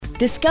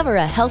Discover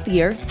a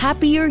healthier,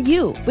 happier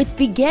you with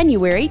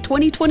Veganuary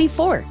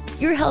 2024.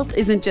 Your health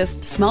isn't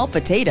just small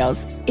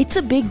potatoes, it's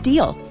a big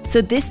deal.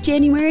 So this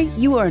January,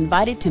 you are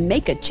invited to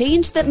make a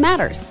change that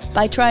matters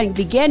by trying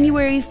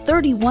Veganuary's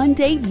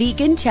 31-day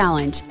vegan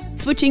challenge.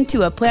 Switching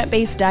to a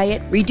plant-based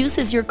diet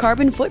reduces your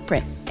carbon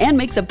footprint and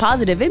makes a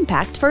positive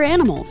impact for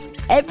animals.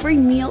 Every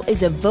meal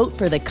is a vote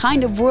for the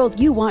kind of world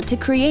you want to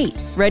create.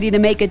 Ready to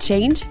make a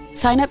change?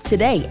 Sign up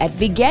today at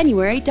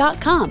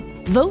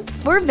veganuary.com. Vote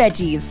for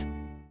veggies.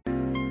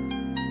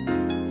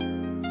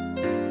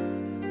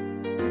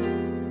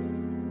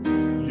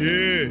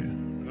 Yeah.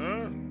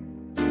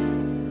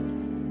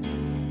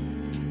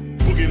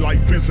 Boogie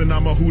like Benson,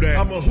 I'm a who that.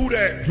 I'm a who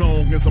that.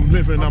 Long as I'm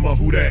living, I'm a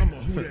who that.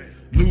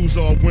 Lose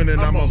or winning,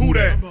 I'm a who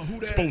that.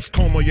 Sports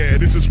coma, yeah,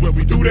 this is where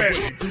we do that.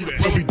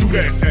 Where we do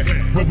that,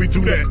 where we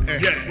do that,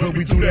 where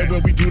we do that,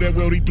 where we do that,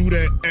 where we do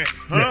that.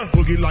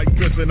 Boogie like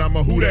Benson, I'm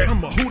a who that.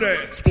 I'm a who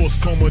that.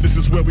 Sports coma, this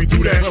is where we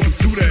do that. Where we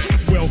do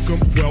that.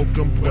 Welcome,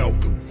 welcome,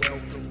 welcome.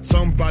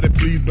 Somebody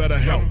please better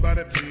help.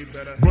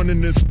 Running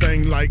this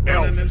thing like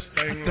Elf.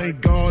 I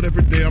thank God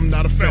every day I'm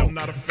not a felt.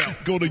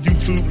 Go to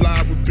YouTube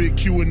Live with Big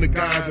Q and the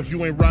guys. If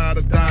you ain't ride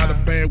or die, the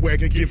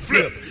bandwagon get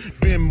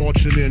flipped. Been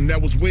marching in, that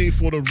was way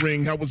for the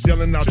ring. I was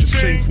yelling out your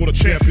shame for the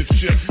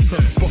championship.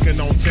 Fucking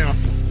on town,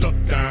 duck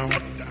down.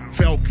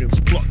 Falcons,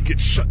 pluck,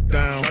 get shut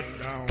down.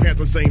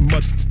 Panthers ain't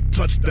much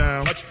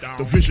touchdown.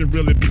 The vision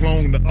really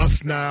belong to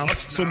us now.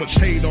 So much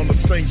hate on the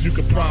Saints, you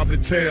could probably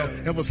tell.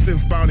 Ever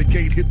since Bounty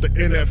Gate hit the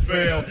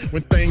NFL,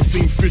 when things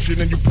seem fishy,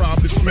 then you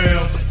probably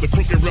smell the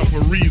crooked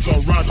referees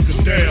on Roger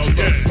Goodell.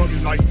 Yeah, funny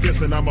like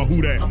this, and I'm a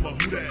who that.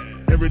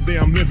 Every day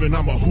I'm living,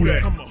 I'm a who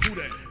that.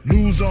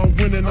 Lose or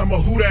winning, I'm a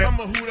who that.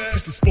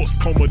 It's the sports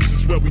coma,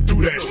 this is where we do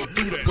that.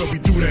 Where we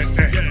do that,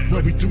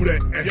 where we do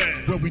that,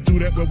 where we do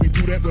that, where we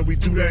do that, where we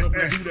do that.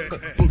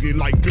 Boogie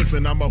like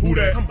Benson, I'm a who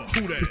that.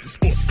 It's the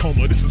sports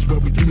coma, this is where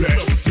we do that.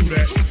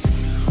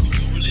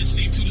 You're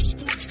listening to the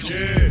Sports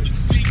Coma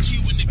with Big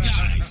Q and the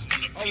guys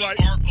on the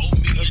PRO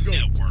Media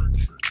Network.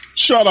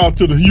 Shout out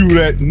to the Hugh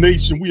That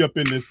Nation. We up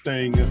in this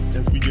thing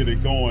as we get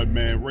it going,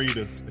 man.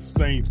 Raiders,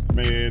 Saints,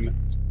 man.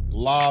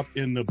 Live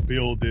in the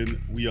building.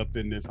 We up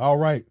in this. All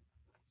right.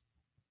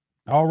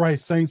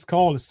 Saints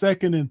call it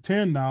 2nd and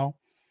 10 now.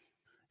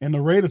 And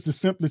the Raiders are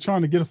simply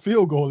trying to get a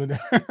field goal in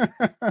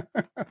there.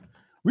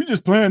 We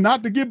just playing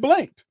not to get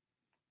blanked.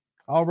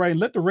 All right.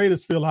 Let the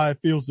Raiders feel how it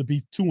feels to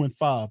be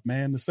 2-5,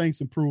 man. The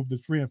Saints improved to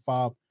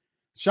 3-5.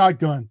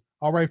 Shotgun.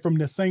 All right. From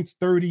the Saints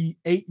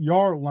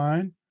 38-yard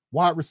line.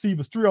 Wide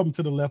receivers, 3 of them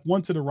to the left,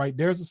 1 to the right.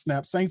 There's a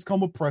snap. Saints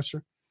come with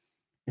pressure.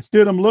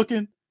 Instead, I'm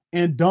looking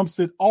and dumps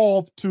it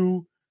off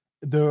to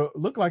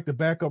look like the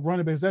backup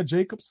running back. Is that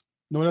Jacobs?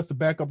 No, that's the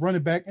backup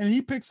running back. And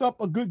he picks up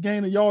a good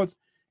gain of yards,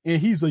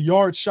 and he's a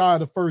yard shy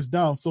of the first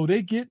down. So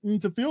they get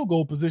into field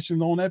goal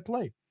position on that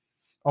play.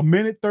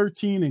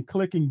 1:13 and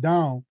clicking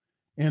down,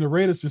 and the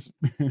Raiders just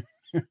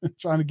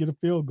trying to get a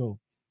field goal.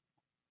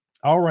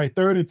 All right,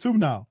 3rd and 2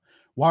 now.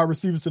 Wide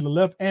receivers to the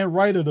left and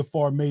right of the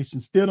formation.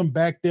 Stidham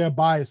back there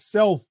by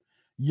himself,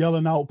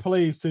 yelling out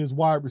plays to his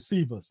wide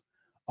receivers.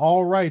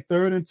 All right,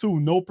 3rd and 2.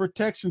 No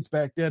protections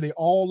back there. They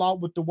all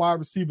out with the wide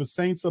receivers.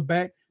 Saints are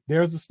back.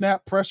 There's a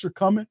snap, pressure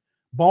coming.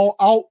 Ball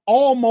out,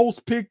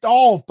 almost picked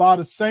off by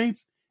the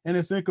Saints, and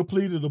it's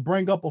incomplete to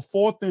bring up a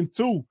 4th and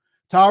 2.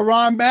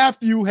 Tyrann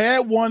Mathieu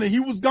had one, and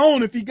he was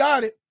gone if he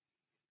got it.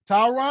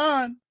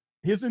 Tyrann,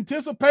 his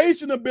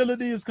anticipation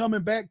ability is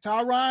coming back.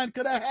 Tyrann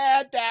could have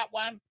had that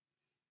one.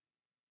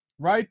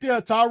 Right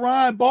there,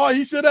 Tyrann, boy,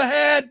 he should have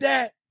had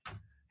that.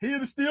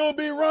 He'd still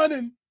be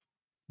running.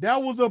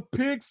 That was a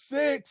pick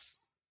 6.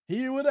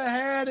 He would have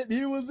had it.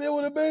 It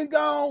would have been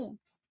gone.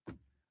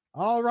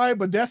 All right,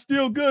 but that's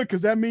still good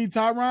because that means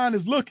Tyrann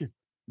is looking.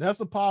 That's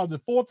a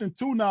positive. 4th and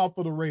 2 now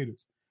for the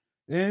Raiders.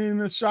 And in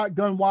the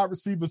shotgun, wide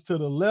receivers to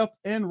the left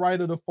and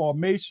right of the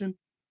formation.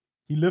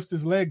 He lifts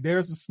his leg.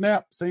 There's the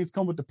snap. Saints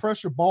come with the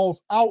pressure.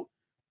 Ball's out,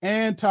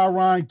 and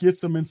Tyrann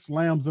gets him and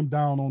slams him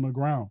down on the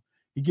ground.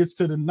 He gets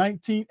to the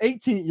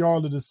 18th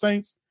yard of the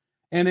Saints,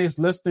 and it's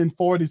less than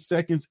 40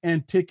 seconds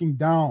and ticking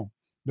down.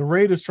 The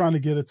Raiders trying to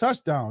get a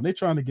touchdown. They're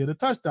trying to get a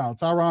touchdown.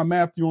 Tyrann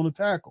Mathieu on the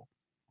tackle.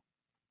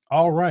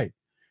 All right.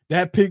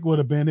 That pick would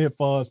have been it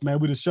for us, man.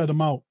 We'd have shut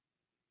him out.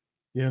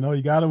 You know,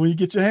 you got to, when you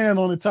get your hand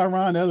on it,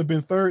 Tyrann, that would have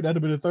been third. That would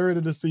have been the 3rd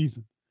of the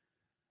season.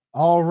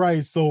 All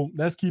right. So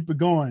let's keep it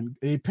going.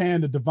 They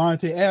pan to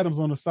Devontae Adams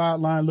on the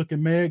sideline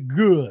looking mad.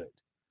 Good.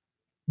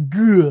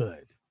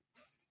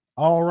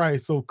 All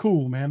right. So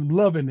cool, man. I'm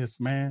loving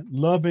this, man.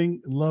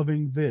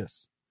 Loving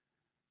this.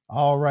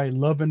 All right.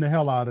 Loving the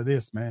hell out of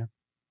this, man.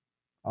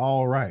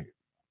 All right,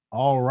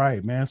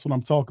 man. That's what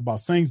I'm talking about.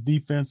 Saints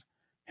defense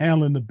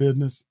handling the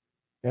business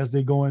as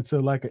they go into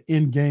like an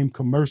in-game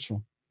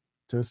commercial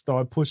to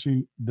start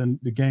pushing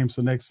the games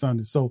for next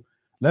Sunday. So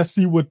let's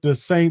see what the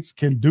Saints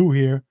can do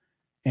here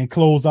and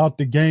close out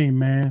the game,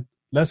 man.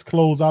 Let's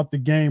close out the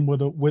game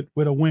with a win,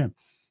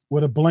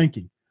 with a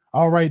blanking.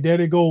 All right, there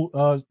they go.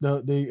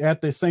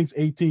 At the Saints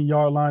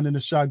 18-yard line in the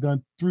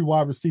shotgun, 3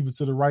 wide receivers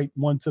to the right,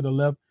 1 to the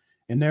left,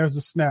 and there's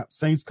the snap.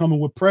 Saints coming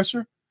with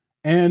pressure.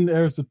 And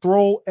there's a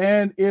throw,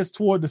 and it's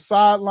toward the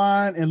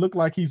sideline and look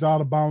like he's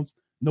out of bounds.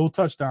 No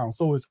touchdown.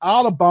 So it's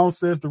out of bounds,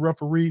 says the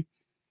referee.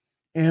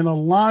 And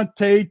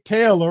Alontae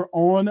Taylor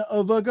on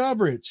the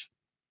coverage.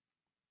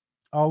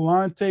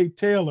 Alontae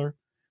Taylor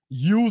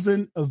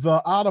using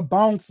the out of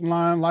bounds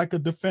line like a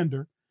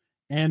defender.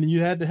 And you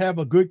had to have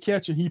a good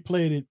catch, and he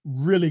played it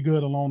really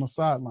good along the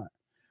sideline.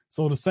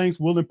 So the Saints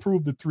will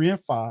improve to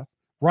 3-5.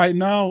 Right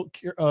now,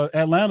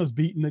 Atlanta's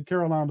beating the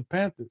Carolina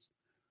Panthers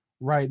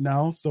right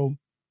now. So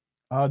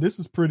this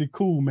is pretty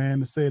cool, man,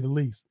 to say the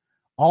least.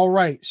 All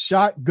right,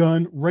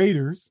 shotgun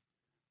Raiders,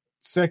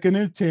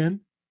 2nd and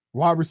 10.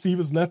 Wide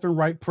receivers left and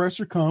right.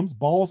 Pressure comes.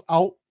 Ball's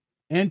out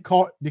and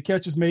caught. The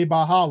catch is made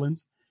by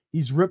Hollins.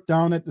 He's ripped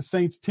down at the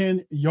Saints'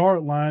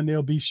 10-yard line.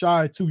 They'll be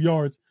shy of 2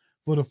 yards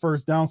for the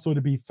first down. So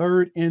it'll be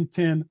 3rd and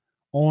 10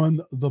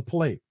 on the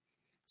play.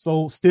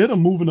 So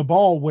Stidham moving the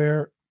ball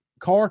where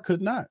Carr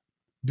could not.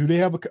 Do they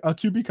have a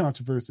QB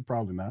controversy?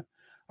 Probably not.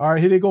 All right,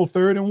 here they go.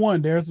 3rd and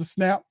 1. There's the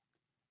snap.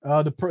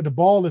 The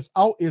ball is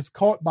out. It's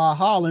caught by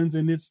Hollins,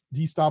 and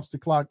he stops the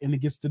clock, and it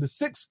gets to the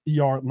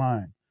 6-yard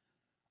line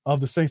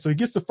of the Saints. So he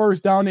gets the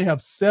first down. They have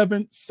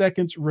 7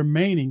 seconds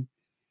remaining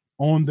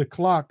on the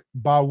clock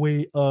by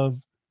way of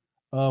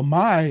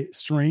my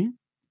stream.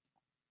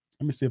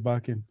 Let me see if I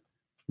can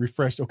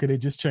refresh. Okay, they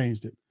just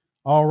changed it.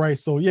 All right,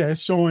 so yeah,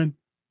 it's showing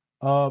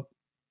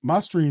my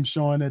stream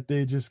showing that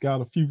they just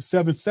got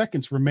 7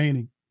 seconds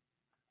remaining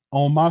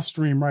on my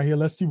stream right here.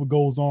 Let's see what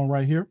goes on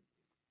right here.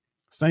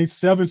 Saints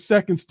 7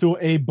 seconds to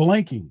a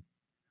blanking.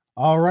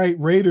 All right,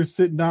 Raiders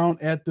sitting down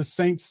at the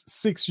Saints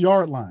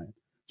 6-yard line.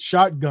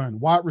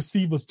 Shotgun, wide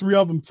receivers, 3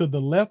 of them to the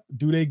left.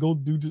 Do they go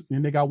do this?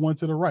 And they got 1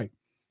 to the right.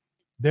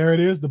 There it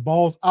is. The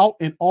ball's out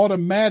and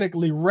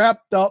automatically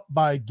wrapped up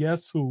by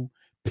guess who?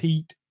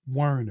 Pete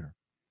Werner.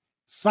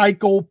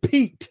 Psycho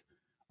Pete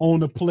on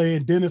the play,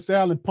 and Dennis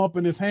Allen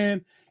pumping his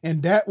hand,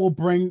 and that will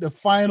bring the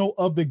final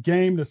of the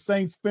game. The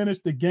Saints finish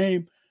the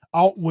game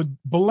out with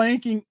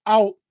blanking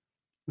out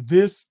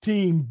this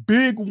team.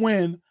 Big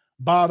win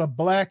by the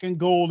black and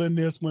gold in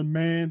this one,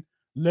 man.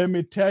 Let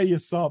me tell you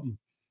something.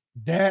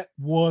 That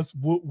was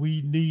what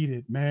we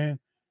needed, man.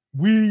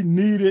 We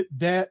needed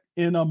that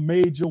in a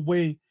major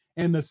way,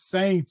 and the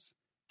Saints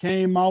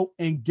came out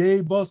and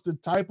gave us the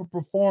type of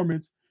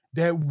performance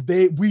that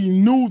we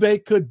knew they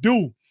could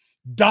do.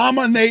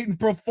 Dominating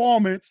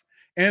performance,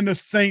 and the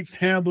Saints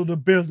handled the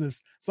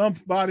business.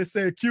 Somebody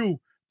said, Q,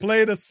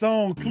 play the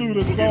song, clue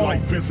the song.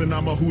 Like Benson,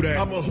 I'm a who that.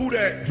 I'm a who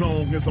that.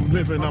 Long as I'm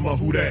living, I'm a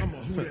who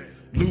that.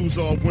 Lose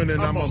or winning,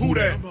 I'm a who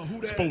that.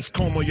 Sports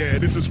coma, yeah,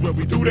 this is where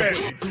we do that.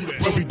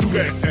 Where we do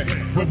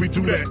that, where we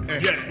do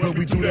that, where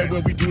we do that,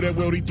 where we do that,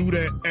 where we do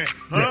that.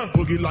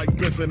 Boogie like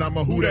Benson, I'm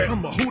a who that.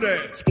 I'm a who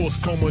that.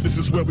 Sports coma, this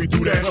is where we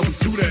do that. Where we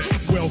do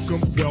that.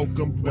 Welcome,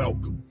 welcome,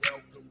 welcome.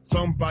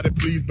 Somebody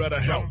please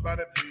better help.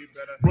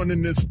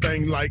 Running this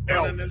thing like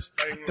Alvin.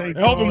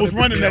 Alvin was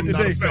running that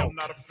today.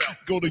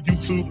 Go to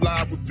YouTube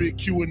Live with Big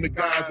Q and the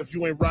guys. If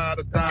you ain't ride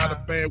or die, the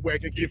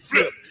bandwagon get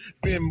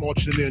flipped. Been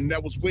marching in,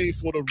 that was way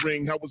for the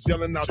ring. I was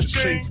yelling out your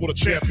shame for the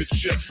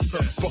championship.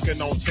 Bucking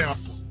on town,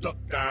 duck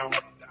down.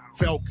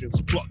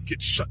 Falcons, pluck,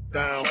 get shut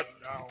down.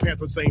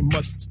 Panthers ain't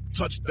much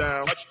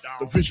touchdown.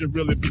 The vision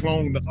really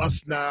belong to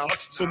us now.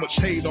 So much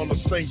hate on the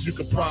Saints, you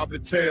could probably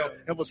tell.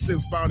 Ever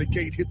since Bounty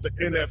Gate hit the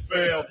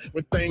NFL,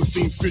 when things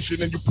seem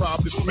fishy and you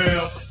probably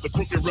smell the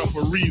crooked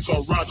referees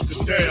on Roger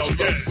Goodell.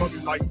 Yeah,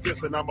 running like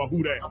this and I'm a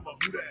who that.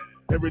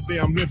 Every day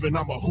I'm living,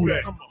 I'm a who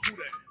that.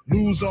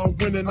 Lose or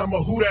winning, I'm a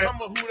who that.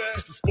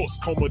 It's the sports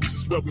coma, this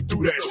is where we do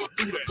that.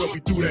 Where we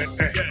do that,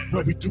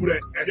 where we do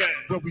that,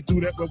 where we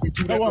do that, where we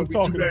do that, where we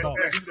do that.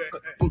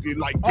 Boogie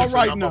like this, all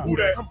right, I'm now. a who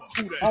that.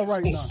 All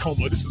right, sports now.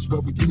 coma, this is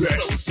where we do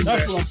that.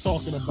 That's what I'm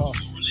talking about.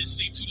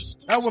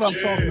 That's what I'm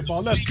talking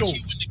about. Let's go.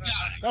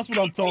 That's what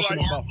I'm talking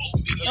about.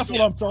 That's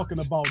what I'm talking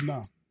about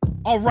now.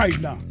 All right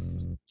now.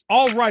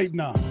 All right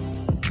now.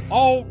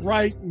 All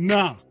right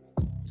now.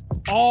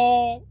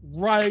 All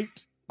right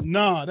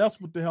now. That's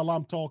what the hell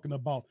I'm talking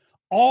about.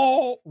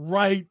 All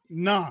right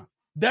now.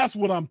 That's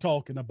what I'm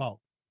talking about.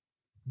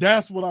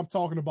 That's what I'm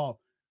talking about.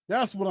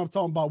 That's what I'm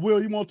talking about.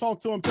 Will, you want to talk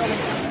to him? Tell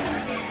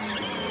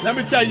him. Let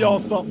me tell y'all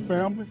something,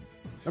 family.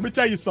 Let me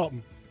tell you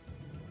something.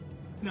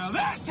 Now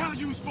that's how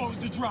you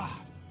supposed to drive.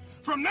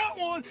 From now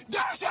on,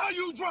 that's how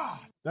you drive.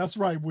 That's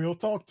right, Will.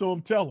 Talk to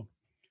him. Tell him.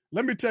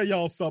 Let me tell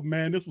y'all something,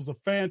 man. This was a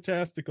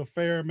fantastic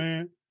affair,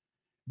 man.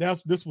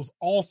 This was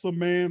awesome,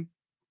 man.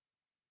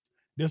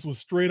 This was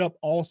straight up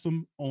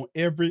awesome on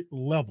every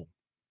level.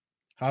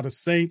 How the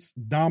Saints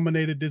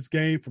dominated this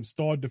game from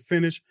start to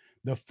finish.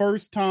 The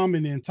first time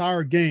in the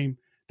entire game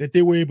that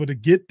they were able to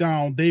get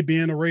down, they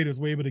being the Raiders,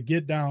 were able to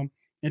get down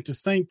into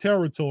Saint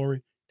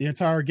territory the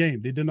entire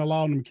game. They didn't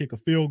allow them to kick a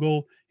field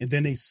goal, and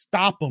then they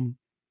stop them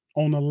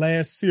on the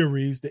last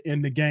series to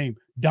end the game.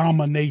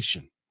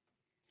 Domination.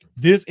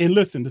 And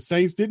listen, the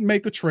Saints didn't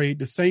make a trade.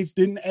 The Saints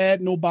didn't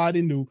add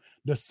nobody new.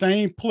 The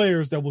same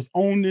players that was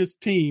on this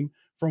team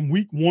from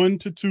week 1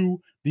 to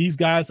 2, these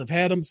guys have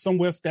had them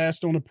somewhere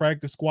stashed on the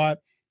practice squad.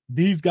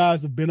 These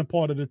guys have been a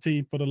part of the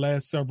team for the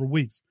last several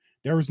weeks.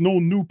 There is no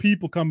new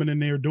people coming in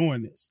there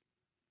doing this.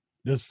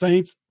 The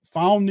Saints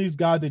found these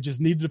guys that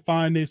just needed to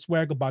find their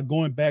swagger by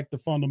going back to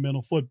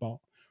fundamental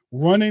football,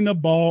 running the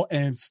ball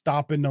and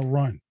stopping the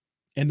run.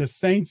 And the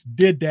Saints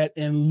did that,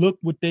 and look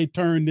what they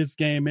turned this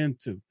game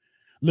into.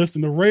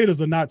 Listen, the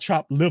Raiders are not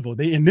chopped liver.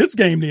 In this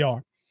game they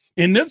are.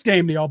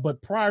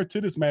 But prior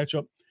to this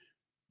matchup,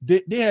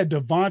 they had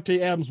Devontae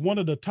Adams, one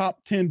of the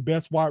top 10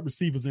 best wide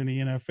receivers in the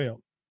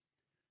NFL.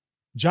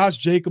 Josh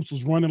Jacobs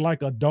was running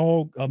like a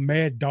dog, a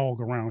mad dog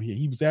around here.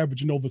 He was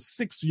averaging over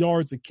 6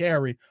 yards a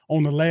carry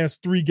on the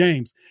last 3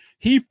 games.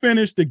 He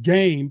finished the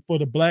game for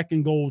the black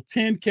and gold,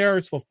 10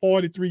 carries for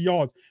 43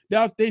 yards.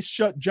 They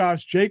shut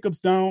Josh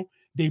Jacobs down.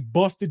 They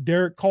busted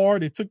Derek Carr.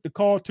 They took the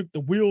car, took the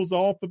wheels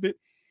off of it,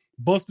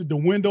 busted the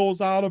windows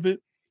out of it,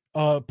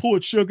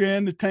 poured sugar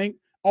in the tank,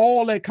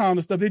 all that kind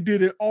of stuff. They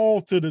did it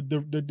all to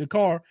the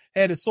car,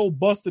 had it so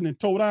busted and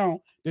towed down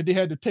that they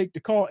had to take the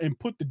car and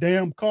put the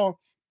damn car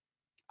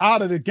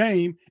out of the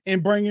game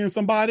and bring in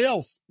somebody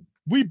else.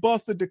 We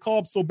busted the car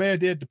up so bad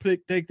they had to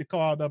take the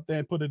car up there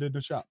and put it in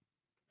the shop.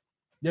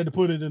 They had to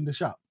put it in the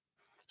shop.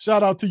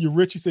 Shout out to you,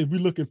 Rich. He said, we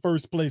look in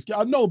first place.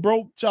 I know,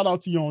 bro. Shout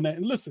out to you on that.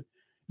 And listen,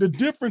 the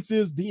difference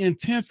is the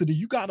intensity.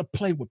 You got to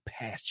play with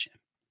passion.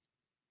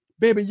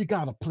 Baby, you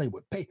got to play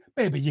with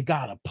Baby, you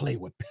got to play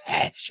with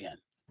passion.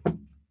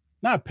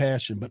 Not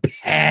passion, but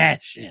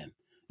passion.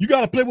 You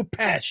got to play with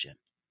passion.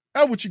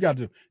 That's what you got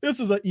to do. This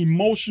is an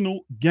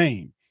emotional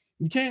game.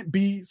 You can't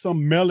be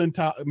some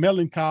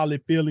melancholy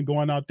feeling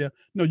going out there.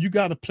 No, you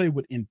got to play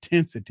with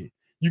intensity.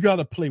 You got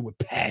to play with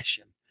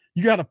passion.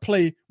 You got to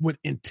play with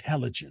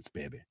intelligence,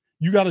 baby.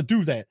 You got to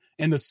do that.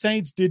 And the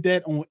Saints did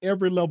that on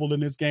every level in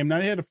this game. Now,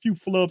 they had a few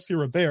flubs here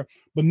or there,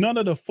 but none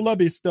of the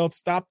flubby stuff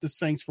stopped the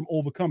Saints from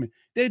overcoming.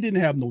 They didn't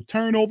have no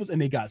turnovers,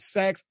 and they got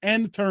sacks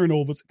and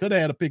turnovers. Could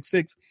have had a pick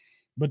 6,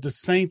 but the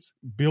Saints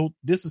built.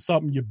 This is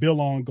something you build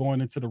on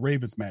going into the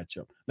Ravens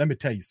matchup. Let me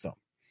tell you something.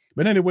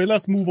 But anyway,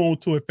 let's move on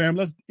to it, fam.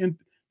 Let's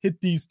hit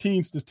these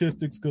team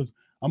statistics because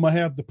I'm going to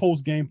have the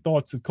post-game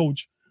thoughts of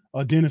Coach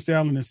Dennis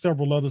Allen and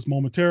several others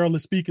momentarily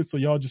speaking, so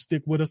y'all just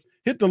stick with us.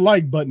 Hit the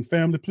like button,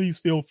 family. Please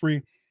feel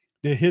free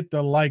to hit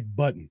the like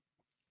button.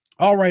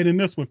 All right, in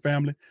this one,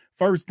 family,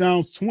 first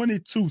downs,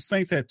 22.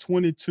 Saints had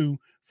 22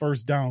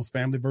 first downs,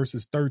 family,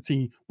 versus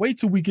 13. Wait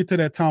till we get to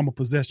that time of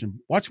possession.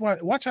 Watch how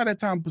that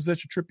time of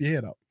possession trip your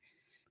head up.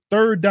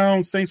 Third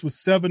down, Saints was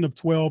 7 of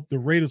 12. The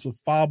Raiders were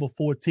 5 of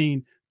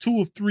 14.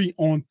 2 of 3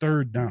 on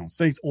third down.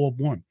 Saints 0 of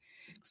 1.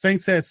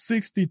 Saints had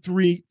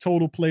 63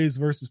 total plays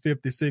versus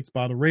 56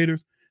 by the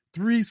Raiders.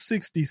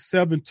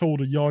 367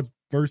 total yards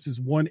versus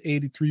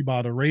 183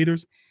 by the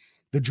Raiders.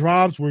 The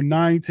drives were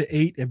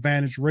 9-8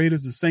 advantage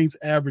Raiders. The Saints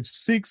averaged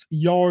 6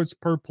 yards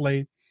per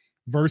play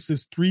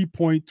versus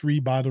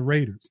 3.3 by the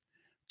Raiders.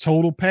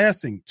 Total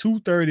passing,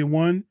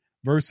 231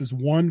 versus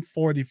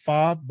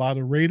 145 by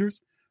the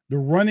Raiders. The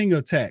running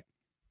attack,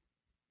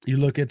 you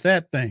look at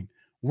that thing.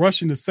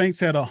 Rushing, the Saints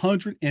had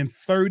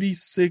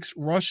 136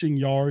 rushing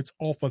yards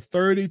off of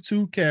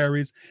 32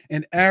 carries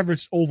and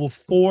averaged over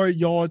 4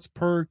 yards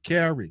per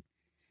carry.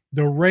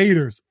 The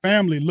Raiders,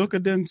 family, look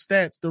at them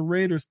stats. The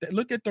Raiders,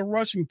 look at the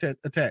rushing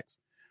attacks.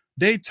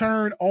 They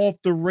turned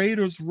off the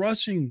Raiders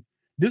rushing.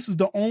 This is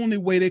the only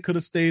way they could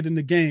have stayed in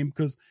the game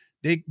because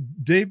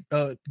Derek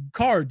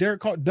Carr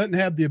doesn't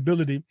have the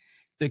ability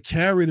to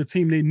carry the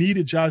team. They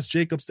needed Josh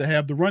Jacobs to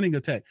have the running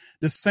attack.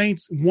 The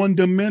Saints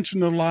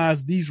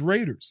one-dimensionalized these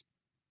Raiders.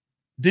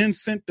 Then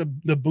sent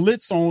the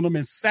blitz on them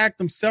and sacked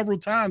them several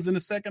times in the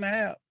second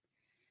half.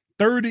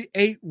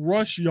 38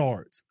 rush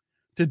yards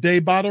today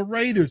by the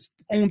Raiders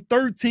on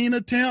 13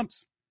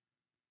 attempts.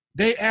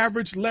 They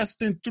averaged less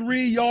than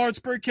 3 yards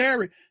per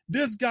carry.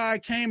 This guy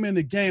came in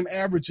the game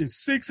averaging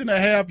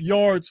 6.5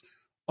 yards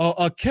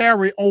a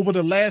carry over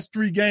the last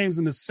 3 games,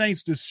 and the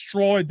Saints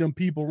destroyed them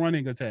people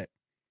running attack.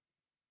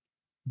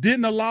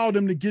 Didn't allow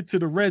them to get to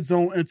the red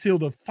zone until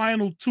the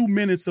final 2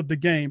 minutes of the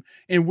game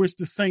in which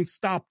the Saints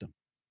stopped them.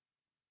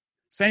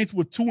 Saints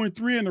were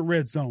 2-3 in the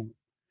red zone.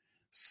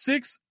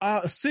 6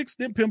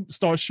 didn't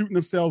start shooting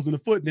themselves in the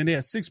foot. And then they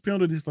had 6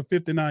 penalties for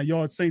 59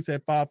 yards. Saints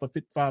had 5 for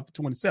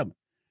 27.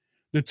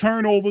 The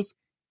turnovers,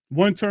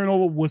 one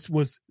turnover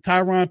was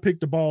Tyron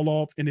picked the ball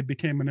off and it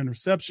became an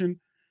interception.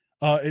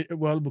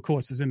 Of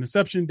course, it's an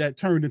interception that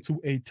turned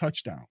into a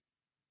touchdown.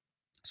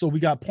 So we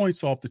got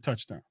points off the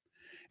touchdown.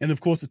 And,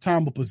 of course, the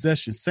time of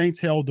possession,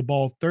 Saints held the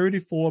ball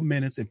 34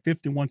 minutes and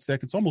 51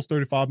 seconds, almost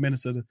 35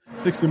 minutes of the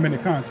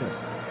 60-minute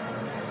contest.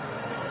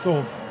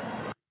 So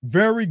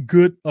very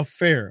good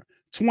affair.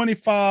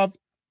 25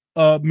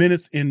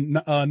 minutes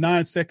and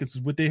 9 seconds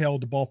is what they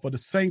held the ball for. The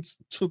Saints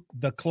took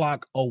the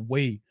clock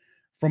away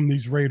from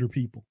these Raider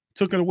people.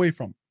 Took it away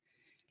from them.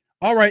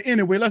 All right,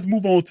 anyway, let's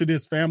move on to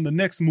this, fam. The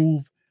next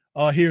move,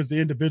 here's the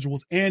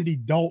individuals. Andy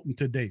Dalton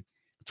today,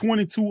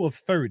 22 of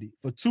 30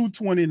 for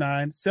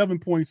 229,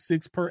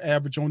 7.6 per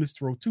average on his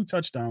throw, 2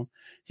 touchdowns.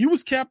 He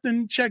was kept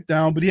in check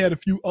down, but he had a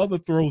few other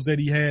throws that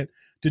he had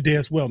today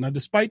as well. Now,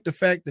 despite the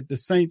fact that the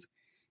Saints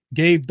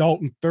gave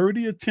Dalton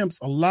 30 attempts.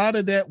 A lot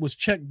of that was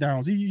check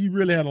downs. He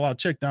really had a lot of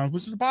check downs,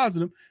 which is a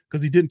positive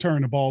because he didn't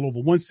turn the ball over.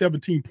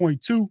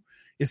 117.2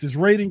 is his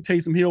rating.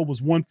 Taysom Hill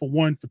was 1 for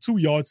 1 for 2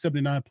 yards,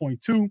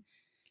 79.2.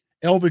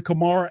 Alvin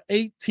Kamara,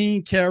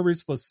 18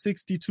 carries for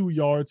 62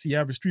 yards. He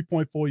averaged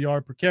 3.4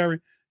 yards per carry,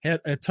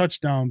 had a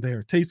touchdown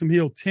there. Taysom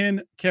Hill,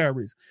 10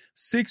 carries,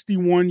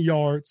 61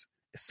 yards,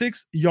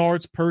 6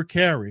 yards per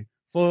carry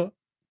for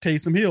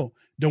Taysom Hill.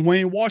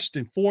 Dwayne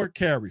Washington, 4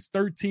 carries,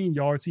 13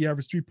 yards. He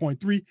averaged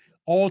 3.3.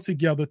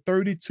 Altogether,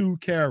 32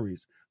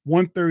 carries,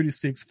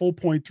 136,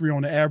 4.3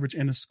 on the average,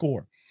 and a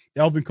score.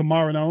 Alvin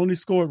Kamara not only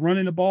scored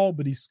running the ball,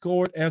 but he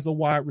scored as a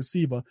wide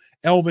receiver.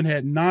 Alvin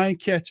had 9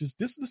 catches.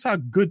 This is how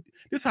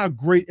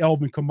great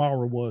Alvin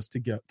Kamara was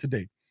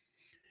today.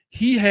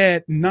 He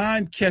had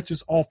 9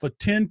 catches off of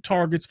 10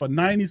 targets for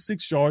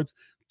 96 yards,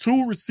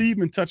 2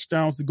 receiving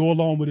touchdowns to go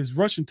along with his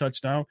rushing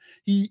touchdown.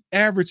 He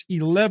averaged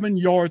 11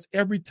 yards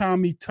every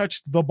time he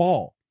touched the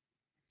ball.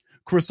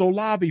 Chris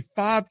Olave,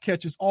 5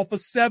 catches off of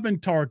 7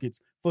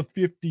 targets for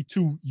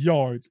 52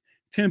 yards,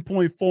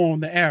 10.4 on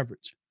the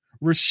average.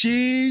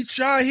 Rashid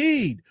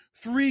Shaheed,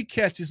 3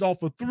 catches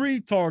off of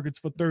 3 targets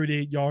for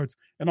 38 yards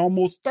and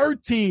almost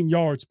 13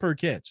 yards per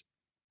catch.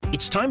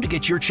 It's time to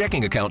get your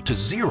checking account to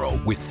zero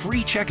with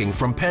free checking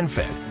from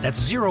PenFed. That's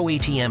 0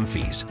 ATM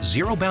fees,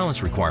 0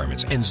 balance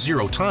requirements, and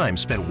 0 time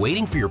spent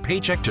waiting for your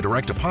paycheck to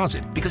direct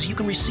deposit because you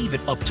can receive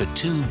it up to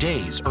 2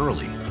 days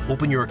early.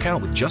 Open your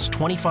account with just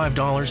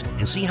 $25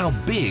 and see how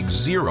big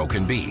zero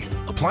can be.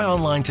 Apply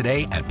online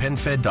today at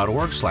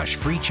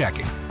PenFed.org/free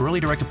checking. Early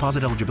direct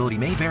deposit eligibility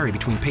may vary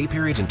between pay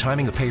periods and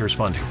timing of payer's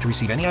funding. To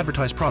receive any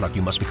advertised product,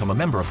 you must become a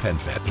member of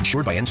PenFed,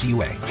 insured by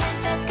NCUA.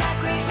 PenFed's got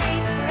great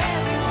rates for everyone.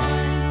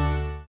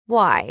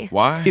 Why?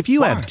 Why? If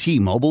you have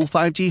T-Mobile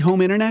 5G home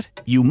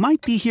internet, you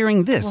might be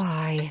hearing this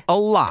Why? a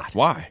lot.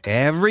 Why?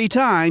 Every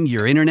time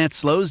your internet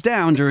slows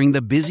down during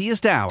the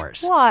busiest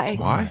hours. Why?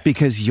 Why?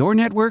 Because your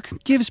network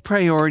gives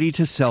priority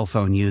to cell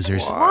phone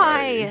users.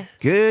 Why?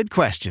 Good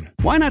question.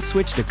 Why not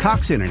switch to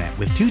Cox Internet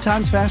with 2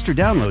 times faster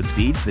download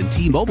speeds than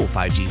T-Mobile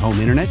 5G home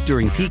internet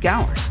during peak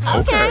hours?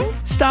 Okay.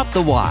 Stop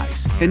the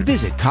whys and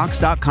visit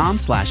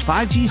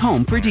cox.com/5G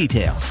home for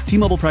details.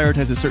 T-Mobile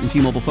prioritizes certain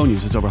T-Mobile phone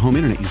users over home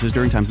internet users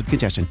during times of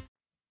congestion.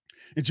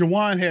 And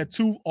Jawan had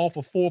 2 off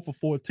of 4 for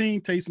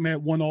 14. Taysom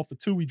had 1 off of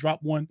 2. He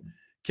dropped 1.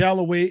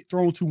 Callaway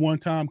thrown to 1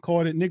 time,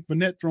 caught it. Nick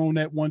Vannett thrown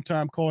that 1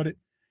 time, caught it,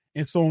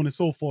 and so on and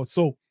so forth.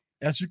 So,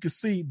 as you can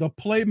see, the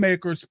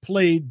playmakers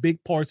played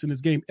big parts in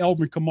this game.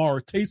 Alvin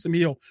Kamara, Taysom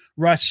Hill,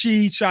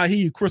 Rashid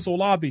Shaheed, Chris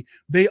Olave,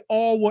 they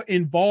all were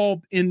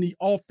involved in the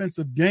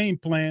offensive game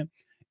plan,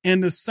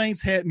 and the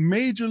Saints had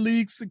major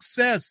league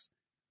success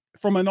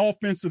from an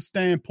offensive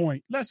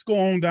standpoint. Let's go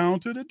on down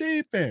to the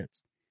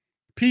defense.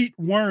 Pete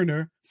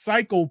Werner,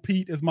 Psycho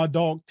Pete, as my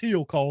dog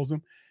Teal calls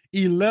him,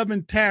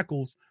 11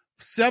 tackles,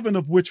 7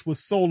 of which was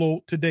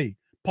solo today.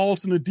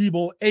 Paulson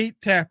Adebo, 8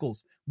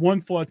 tackles,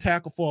 1 for a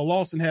tackle for a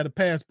loss and had a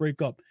pass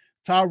breakup.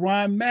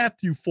 Tyrann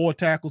Mathieu, 4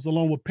 tackles,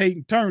 along with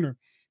Peyton Turner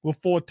with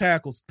 4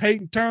 tackles.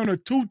 Peyton Turner,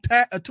 2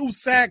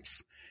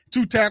 sacks,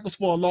 2 tackles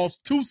for a loss,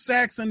 2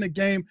 sacks in the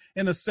game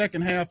in the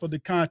second half of the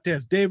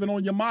contest. David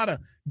Onyemata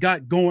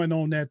got going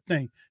on that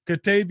thing.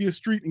 Katavius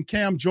Street and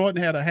Cam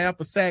Jordan had a half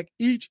a sack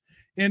each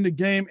in the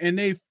game, and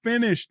they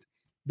finished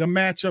the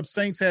matchup.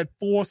 Saints had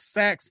 4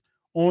 sacks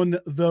on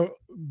the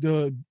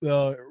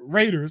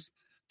Raiders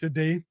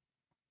today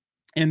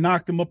and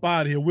knocked them up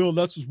out of here. Will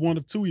Lutz was 1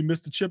 of 2. He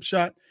missed a chip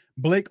shot.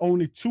 Blake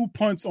only 2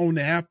 punts on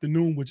the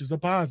afternoon, which is a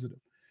positive.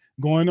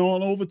 Going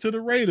on over to the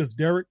Raiders,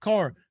 Derek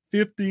Carr,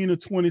 15 of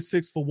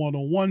 26 for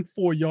 101,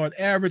 4-yard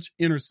average,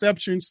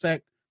 interception,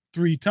 sacked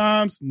 3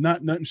 times,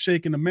 nothing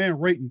shaking. The man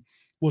rating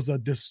was a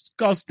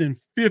disgusting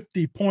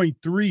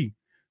 50.3.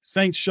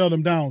 Saints shut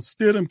him down.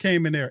 Stidham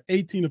came in there,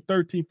 18 of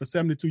 13 for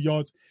 72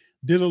 yards,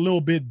 did a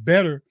little bit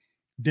better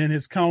than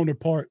his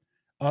counterpart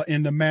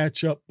in the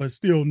matchup, but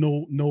still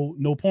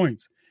no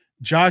points.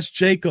 Josh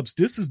Jacobs,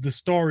 this is the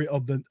story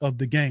of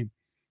the game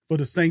for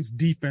the Saints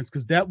defense,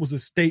 because that was a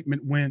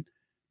statement win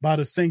by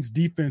the Saints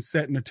defense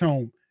setting the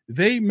tone.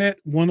 They met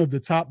one of the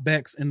top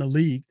backs in the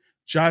league,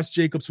 Josh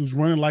Jacobs, who's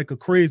running like a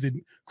crazy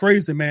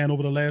man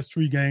over the last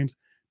 3 games.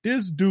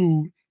 This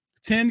dude,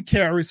 10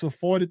 carries for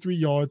 43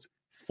 yards,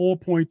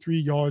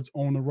 4.3 yards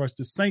on the rush.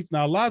 The Saints,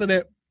 now a lot of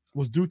that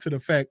was due to the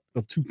fact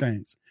of 2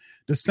 things.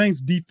 The Saints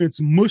defense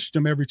mushed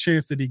him every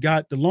chance that he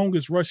got. The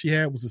longest rush he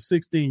had was a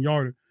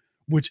 16-yarder,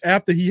 which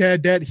after he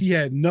had that, he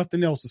had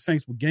nothing else. The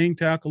Saints would gang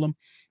tackle him.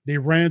 They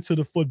ran to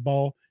the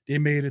football. They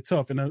made it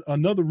tough. And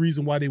another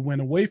reason why they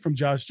went away from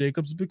Josh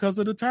Jacobs is because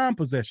of the time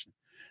possession.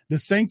 The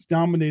Saints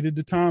dominated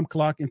the time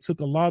clock and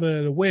took a lot of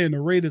it away, and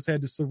the Raiders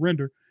had to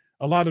surrender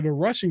a lot of the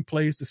rushing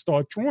plays to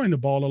start throwing the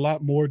ball a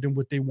lot more than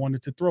what they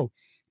wanted to throw.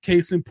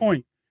 Case in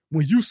point,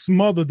 when you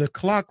smother the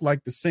clock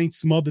like the Saints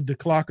smothered the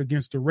clock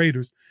against the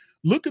Raiders,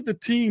 look at the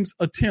team's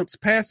attempts,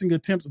 passing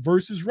attempts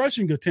versus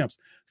rushing attempts.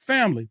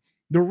 Family,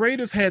 the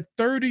Raiders had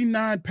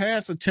 39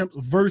 pass attempts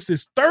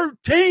versus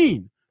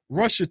 13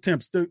 rush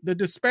attempts. The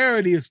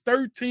disparity is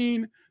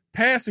 13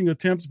 passing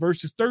attempts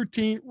versus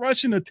 13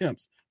 rushing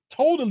attempts.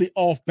 totally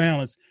off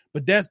balance,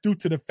 but that's due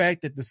to the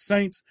fact that the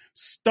Saints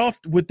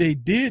stuffed what they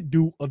did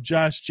do of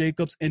Josh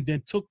Jacobs and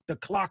then took the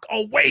clock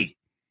away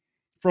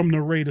from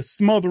the Raiders,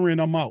 smothering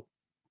them out.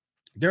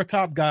 Their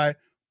top guy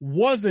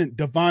wasn't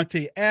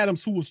Devontae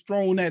Adams, who was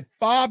thrown at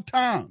 5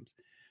 times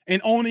and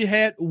only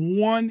had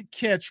 1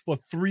 catch for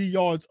 3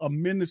 yards, a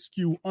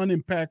minuscule,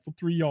 unimpactful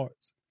 3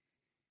 yards.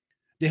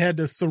 They had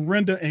to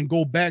surrender and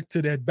go back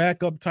to that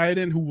backup tight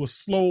end who was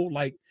slow.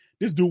 Like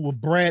this dude was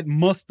Brad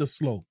Muster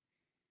slow.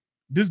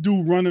 This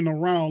dude running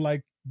around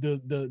like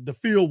the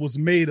field was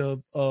made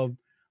of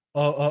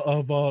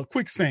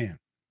quicksand.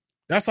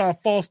 That's how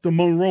Foster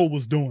Monroe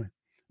was doing.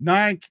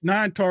 9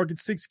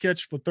 targets, 6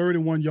 catches for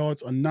 31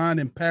 yards, a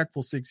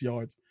non-impactful 6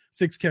 yards,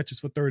 6 catches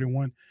for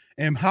 31.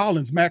 And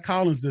Mac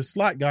Hollins, the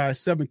slot guy,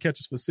 7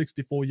 catches for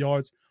 64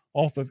 yards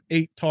off of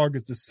 8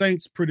 targets. The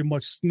Saints pretty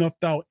much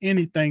snuffed out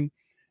anything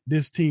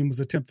this team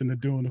was attempting to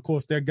do. And of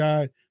course, that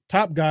guy,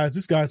 top guys,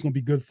 this guy's going to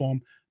be good for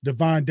him.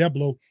 Devon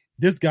Deblo,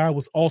 this guy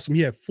was awesome.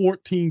 He had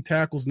 14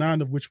 tackles,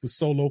 9 of which was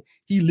solo.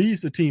 He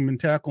leads the team in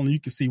tackle, and you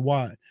can see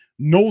why.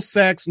 No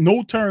sacks,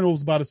 no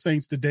turnovers by the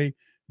Saints today.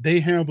 They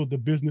handled the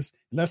business.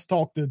 Let's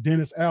talk to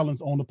Dennis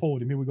Allen's on the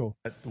podium. Here we go.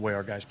 The way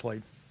our guys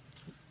played.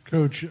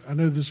 Coach, I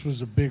know this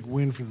was a big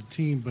win for the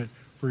team, but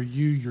for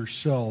you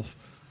yourself,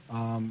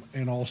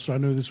 and also I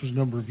know this was a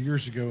number of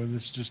years ago, and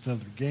this is just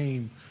another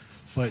game,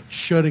 but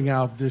shutting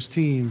out this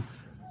team,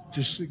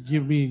 just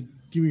give me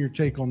your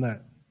take on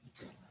that.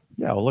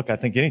 Yeah, well, look, I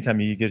think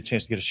anytime you get a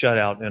chance to get a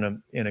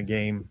shutout in a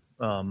game,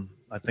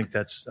 I think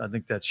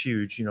that's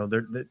huge. You know,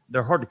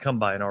 they're hard to come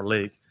by in our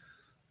league,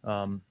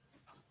 and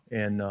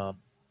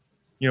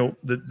you know,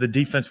 the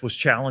defense was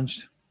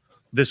challenged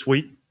this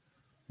week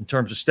in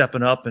terms of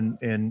stepping up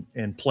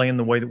and playing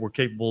the way that we're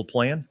capable of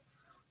playing.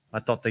 I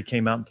thought they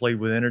came out and played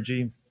with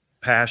energy,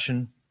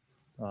 passion.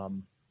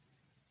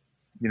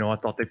 You know, I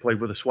thought they played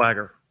with a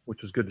swagger,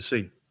 which was good to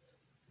see.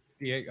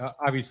 Yeah,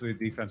 obviously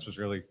the defense was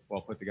really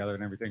well put together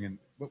and everything. And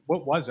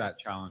what was that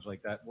challenge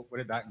like that? What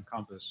did that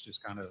encompass?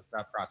 Just kind of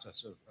that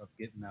process of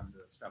getting them to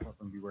step up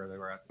and be where they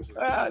were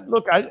at.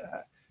 Look, I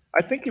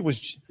think it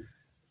was,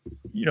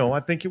 you know, I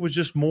think it was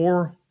just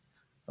more,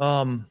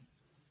 you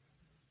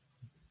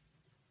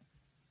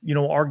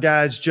know, our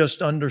guys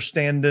just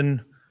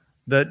understanding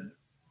that,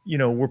 you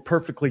know, we're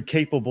perfectly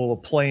capable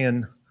of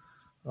playing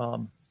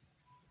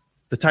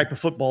the type of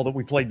football that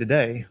we played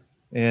today.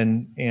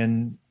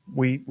 And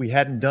we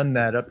hadn't done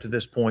that up to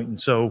this point. And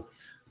so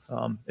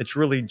it's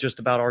really just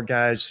about our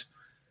guys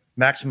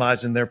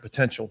maximizing their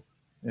potential.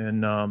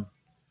 And I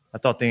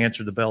thought they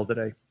answered the bell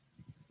today.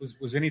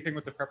 Was anything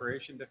with the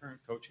preparation different,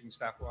 coaching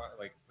staff,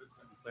 like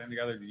playing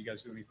together? Did you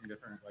guys do anything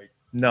different, like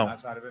no, on that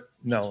side of it?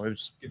 No, it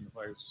was getting the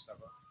players to step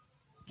up.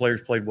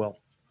 Players played well.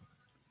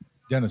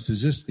 Dennis,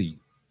 is this the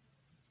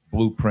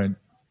blueprint,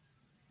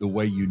 the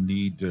way you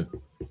need to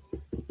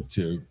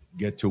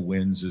get to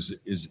wins?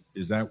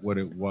 Is that what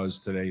it was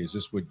today? Is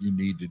this what you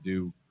need to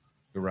do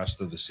the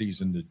rest of the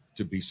season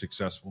to be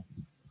successful?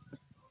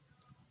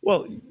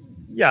 Well,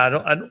 yeah,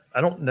 I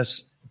don't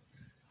necessarily.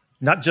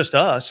 Not just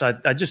us.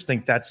 I just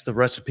think that's the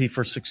recipe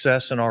for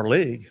success in our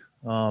league.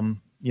 You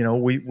know,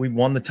 we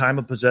won the time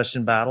of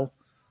possession battle.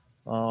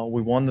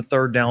 We won the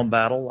third down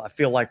battle. I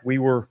feel like we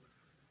were,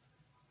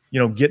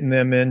 you know, getting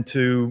them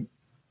into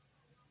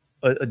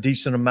a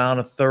decent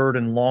amount of third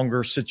and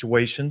longer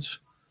situations.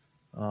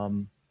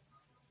 You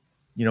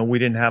know, we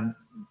didn't have,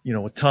 you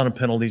know, a ton of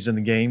penalties in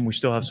the game. We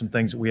still have some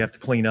things that we have to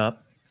clean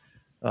up.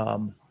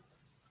 And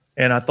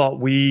I thought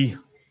we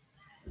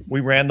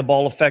ran the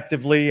ball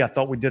effectively. I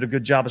thought we did a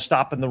good job of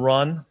stopping the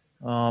run.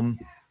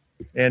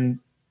 And,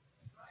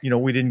 you know,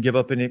 we didn't give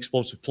up any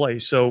explosive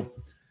plays. So,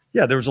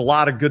 yeah, there was a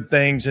lot of good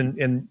things.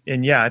 And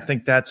yeah, I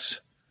think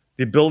that's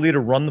the ability to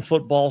run the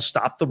football,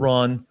 stop the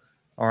run,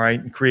 all right,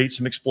 and create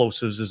some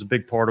explosives is a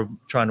big part of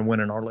trying to win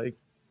in our league.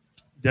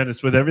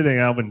 Dennis, with everything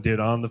Alvin did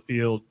on the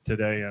field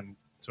today and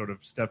sort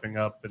of stepping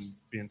up and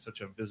being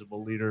such a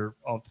visible leader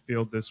off the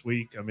field this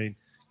week, I mean,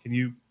 can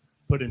you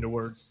put into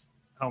words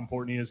how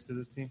important he is to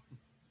this team?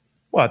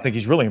 Well, I think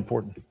he's really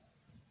important.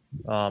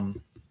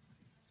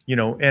 You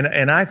know,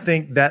 and I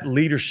think that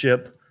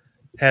leadership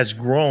has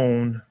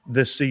grown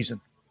this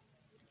season.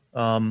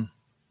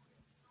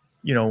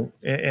 You know,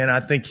 and I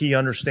think he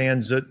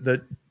understands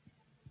that,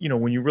 you know,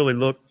 when you really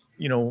look,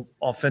 you know,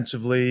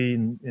 offensively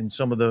and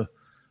some of the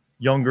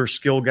younger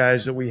skill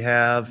guys that we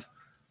have,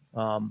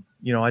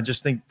 you know, I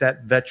just think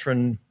that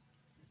veteran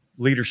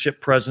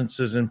leadership presence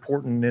is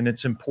important, and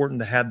it's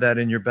important to have that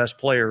in your best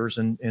players.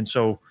 And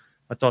so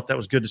I thought that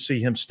was good to see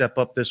him step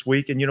up this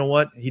week. And you know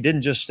what? He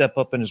didn't just step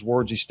up in his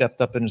words. He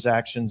stepped up in his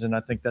actions, and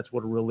I think that's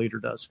what a real leader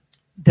does.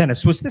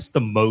 Dennis, was this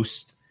the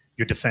most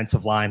your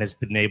defensive line has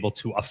been able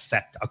to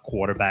affect a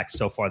quarterback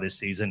so far this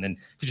season? And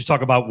could you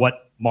talk about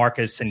what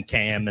Marcus and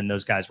Cam and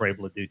those guys were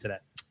able to do today?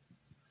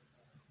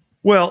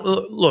 Well,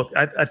 look,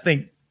 I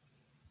think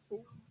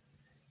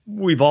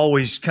we've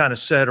always kind of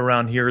said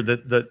around here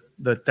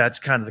that's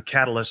kind of the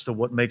catalyst of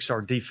what makes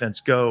our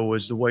defense go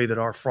is the way that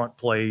our front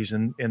plays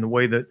and the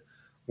way that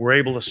we're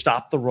able to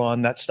stop the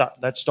run. That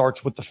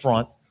starts with the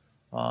front.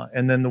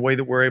 And then the way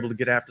that we're able to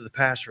get after the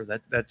passer,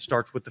 that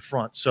starts with the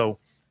front. So,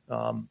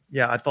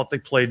 I thought they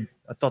played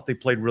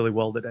really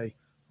well today.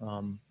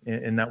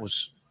 And that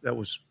was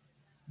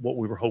what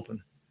we were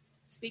hoping.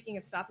 Speaking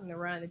of stopping the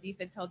run, the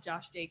defense held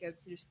Josh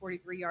Jacobs to just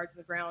 43 yards on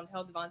the ground,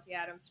 held Devontae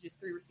Adams to just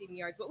 3 receiving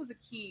yards. What was the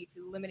key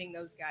to limiting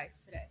those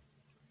guys today?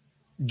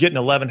 Getting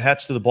 11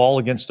 hats to the ball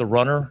against the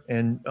runner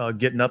and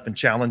getting up and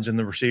challenging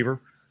the receiver.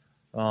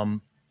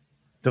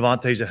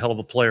 Devontae's a hell of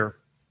a player,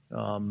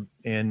 and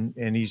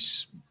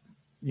he's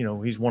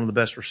one of the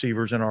best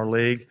receivers in our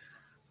league.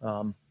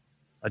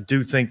 I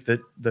do think that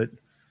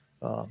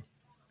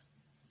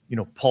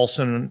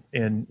Paulson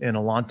and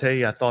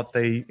Alante, I thought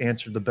they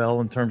answered the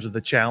bell in terms of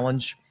the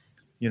challenge.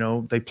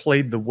 They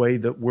played the way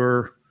that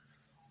we're,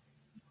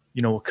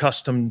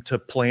 accustomed to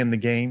playing the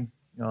game.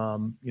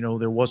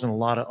 There wasn't a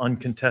lot of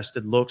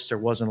uncontested looks. There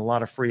wasn't a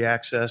lot of free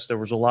access. There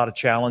was a lot of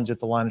challenge at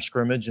the line of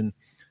scrimmage. And,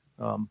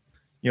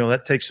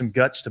 that takes some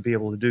guts to be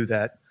able to do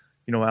that,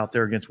 out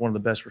there against one of the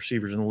best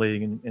receivers in the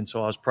league. And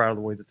so I was proud of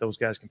the way that those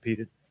guys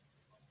competed.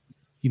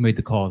 You made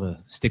the call to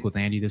stick with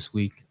Andy this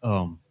week.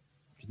 Do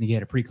you think he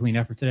had a pretty clean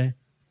effort today?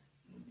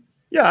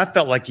 Yeah, I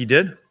felt like he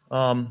did.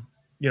 I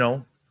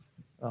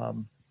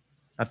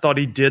thought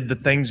he did the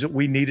things that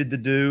we needed to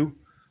do.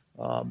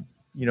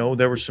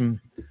 There were some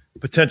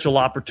potential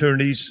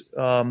opportunities,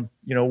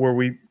 where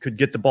we could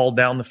get the ball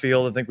down the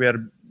field. I think we had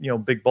a,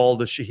 big ball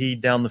to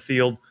Shaheed down the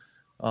field.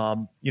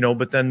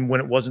 But then when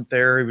it wasn't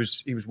there, he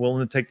was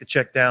willing to take the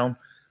check down.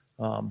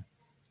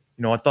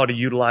 I thought he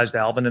utilized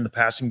Alvin in the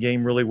passing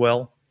game really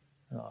well.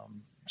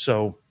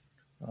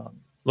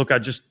 Look, I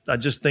just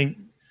think,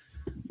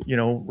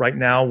 right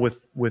now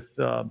with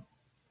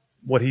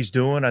what he's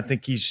doing, I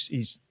think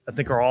I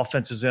think our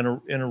offense is in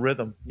a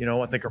rhythm.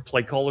 I think our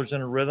play caller's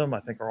in a rhythm. I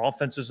think our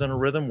offense is in a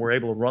rhythm. We're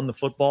able to run the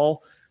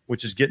football,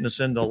 which is getting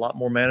us into a lot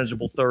more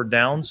manageable third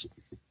downs.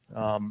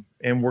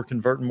 And we're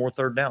converting more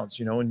third downs,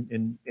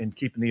 and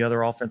keeping the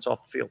other offense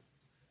off the field.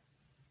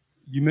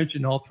 You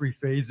mentioned all 3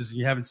 phases, and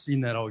you haven't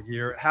seen that all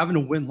year. Having a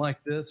win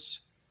like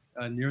this,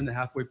 nearing the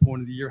halfway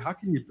point of the year, how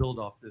can you build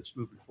off this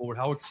moving forward?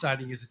 How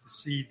exciting is it to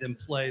see them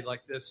play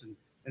like this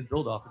and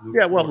build off it moving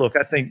forward? Well, look,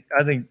 I think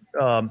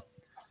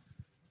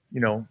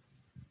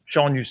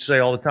Sean used to say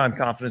all the time,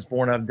 confidence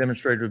born out of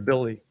demonstrated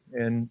ability.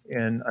 And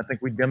I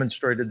think we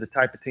demonstrated the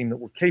type of team that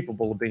we're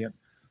capable of being.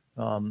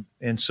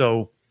 And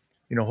so,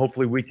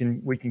 hopefully we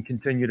can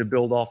continue to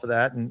build off of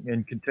that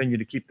and continue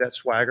to keep that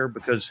swagger,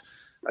 because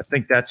I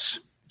think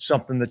that's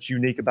something that's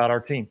unique about our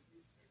team.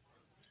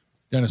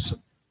 Dennis,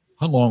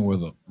 how long were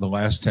the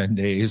last 10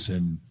 days,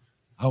 and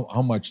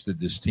how much did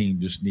this team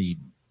just need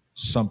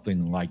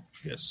something like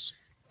this?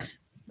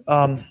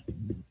 Look,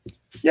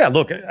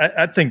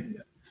 I think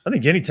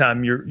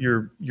anytime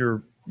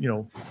you're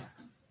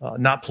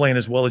not playing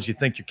as well as you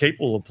think you're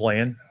capable of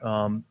playing,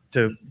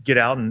 to get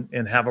out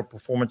and have a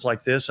performance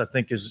like this, I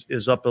think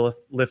is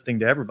uplifting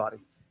to everybody.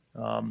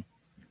 I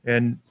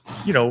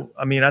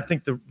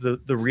think the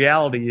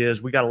reality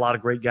is we got a lot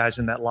of great guys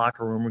in that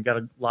locker room. We got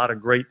a lot of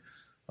great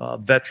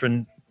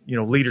veteran,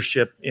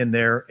 leadership in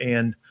there.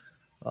 And,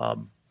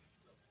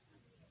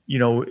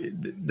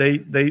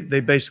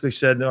 they basically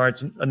said, all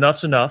right,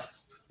 enough's enough,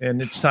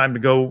 and it's time to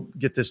go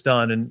get this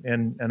done.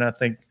 And I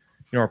think,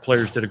 our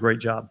players did a great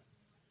job.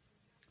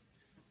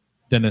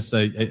 Dennis,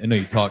 I know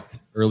you talked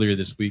earlier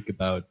this week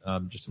about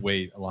just the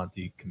way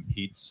Alante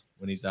competes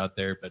when he's out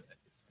there, but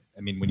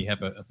I mean, when you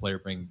have a player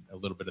bring a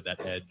little bit of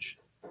that edge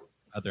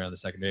out there on the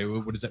secondary,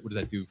 what does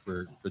that do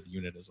for the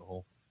unit as a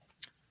whole?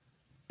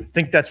 I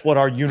think that's what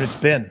our unit's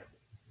been.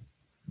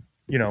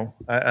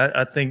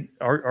 I think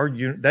our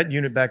unit, that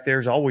unit back there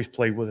has always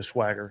played with a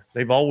swagger.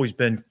 They've always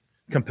been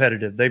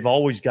competitive. They've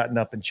always gotten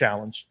up and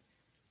challenged.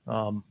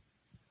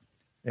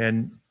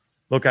 And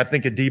look, I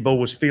think Adebo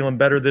was feeling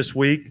better this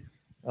week.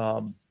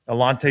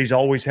 Alante's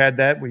always had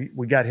that.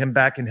 We got him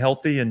back and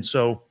healthy. And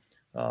so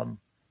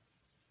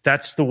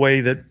that's the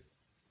way that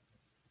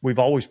we've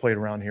always played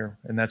around here.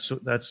 And that's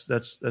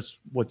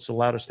what's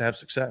allowed us to have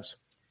success.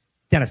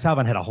 Dennis,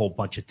 Alvin had a whole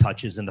bunch of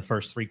touches in the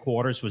first 3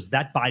 quarters. Was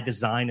that by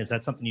design? Is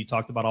that something you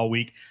talked about all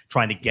week,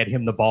 trying to get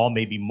him the ball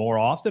maybe more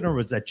often, or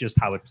was that just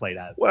how it played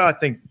out? Well, I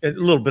think a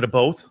little bit of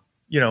both.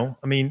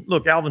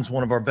 Look, Alvin's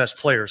one of our best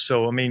players.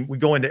 So, we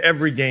go into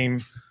every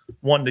game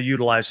wanting to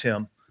utilize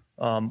him.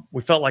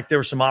 We felt like there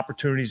were some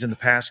opportunities in the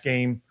pass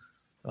game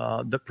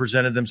that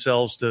presented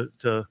themselves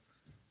to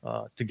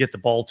get the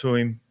ball to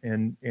him.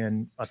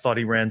 And I thought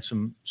he ran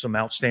some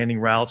outstanding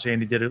routes.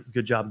 Andy did a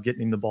good job of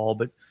getting him the ball.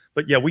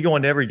 But yeah, we go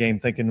into every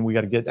game thinking we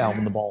got to get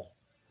Alvin the ball.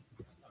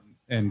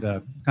 And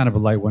kind of a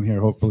light one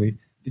here, hopefully.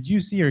 Did you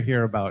see or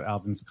hear about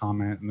Alvin's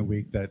comment in the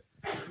week that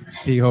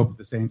he hoped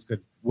the Saints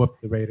could whoop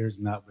the Raiders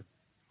and that would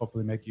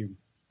hopefully make you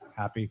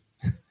happy?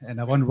 And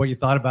I wondered what you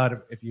thought about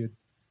it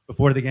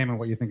before the game and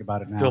what you think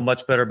about it now. Feel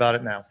much better about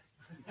it now.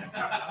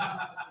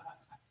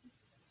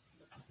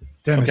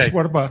 Dennis, Okay.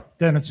 what about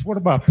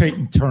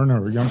Peyton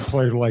Turner, a young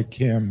player like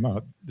him,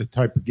 the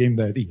type of game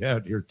that he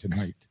had here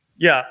tonight?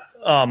 Yeah.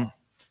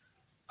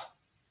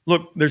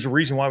 Look, there's a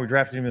reason why we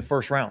drafted him in the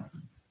first round.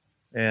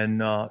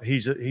 and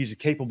he's a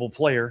capable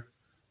player.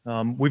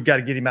 We've got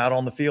to get him out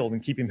on the field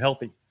and keep him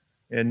healthy,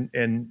 and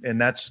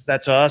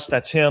that's us,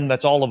 that's him,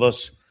 that's all of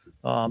us,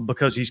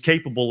 because he's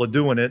capable of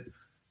doing it.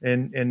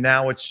 And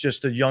now it's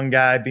just a young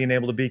guy being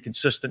able to be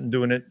consistent and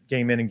doing it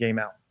game in and game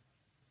out.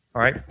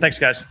 All right, thanks,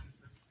 guys.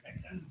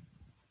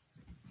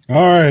 All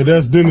right,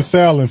 that's Dennis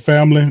Allen,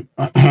 family.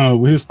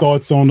 With his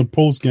thoughts on the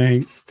post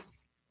game.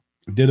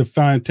 Did a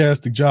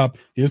fantastic job.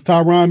 Here's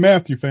Tyrann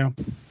Mathieu, fam.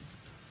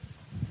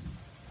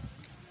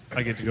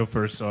 I get to go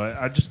first, so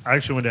I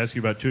actually wanted to ask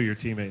you about two of your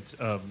teammates.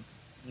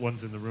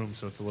 One's in the room,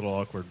 so it's a little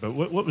awkward. But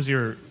what was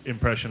your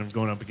impression of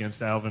going up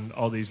against Alvin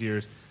all these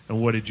years,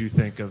 and what did you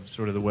think of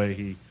sort of the way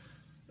he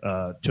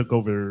took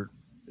over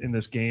in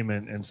this game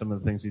and some of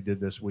the things he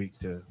did this week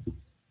too?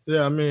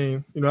 Yeah, I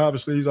mean,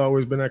 obviously he's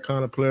always been that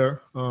kind of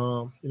player.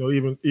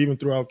 Even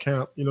throughout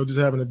camp, just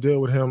having to deal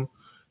with him,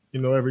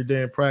 every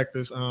day in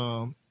practice.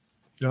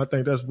 I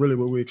think that's really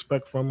what we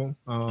expect from him.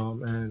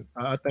 And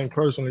I think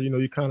personally,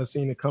 you kind of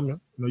seen it coming.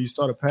 You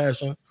saw the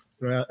passion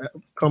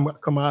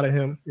come out of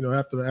him,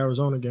 after the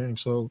Arizona game.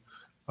 So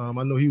I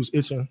know he was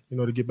itching,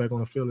 to get back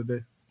on the field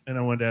today. And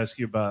I wanted to ask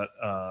you about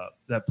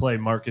that play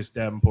Marcus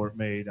Davenport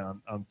made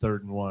on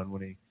 3rd and 1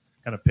 when he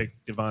kind of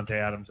picked Devontae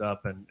Adams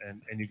up and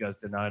you guys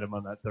denied him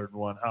on that 3rd and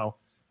 1. How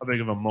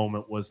big of a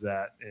moment was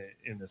that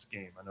in this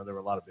game? I know there were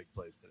a lot of big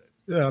plays today.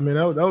 Yeah, I mean,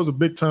 that was a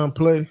big-time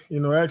play.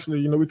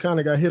 Actually, we kind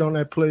of got hit on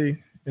that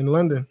play in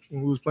London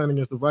when we was playing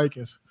against the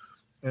Vikings.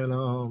 And,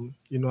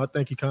 I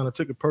think he kind of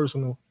took it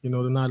personal, to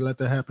not let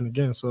that happen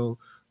again. So,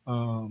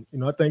 I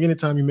think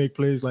anytime you make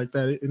plays like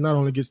that, it not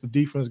only gets the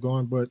defense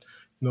going, but,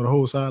 the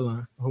whole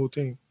sideline, the whole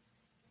team.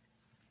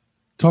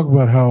 Talk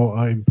about how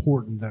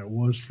important that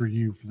was for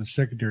you for the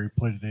secondary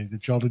play today,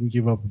 that y'all didn't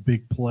give up a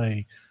big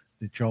play,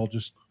 that y'all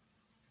just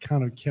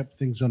kind of kept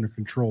things under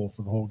control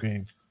for the whole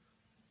game.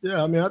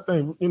 Yeah, I mean, I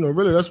think,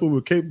 really that's what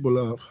we're capable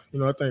of.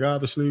 I think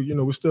obviously,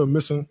 we're still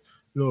missing,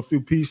 a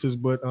few pieces,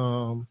 but,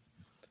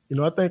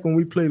 I think when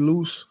we play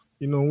loose,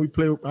 when we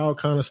play our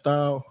kind of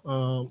style,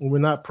 when we're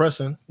not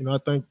pressing, I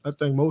think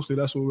mostly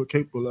that's what we're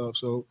capable of.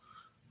 So,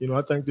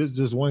 I think this is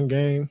just one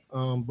game,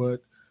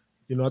 but,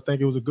 I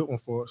think it was a good one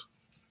for us.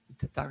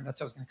 That's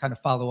what I was going to kind of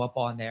follow up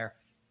on there.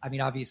 I mean,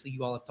 obviously,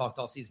 you all have talked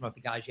all season about the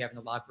guys you have in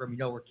the locker room.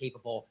 We're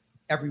capable.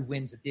 Every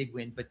win's a big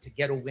win, but to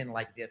get a win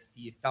like this,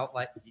 do you feel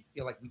like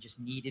we just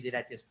needed it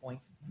at this point?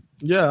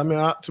 Yeah, I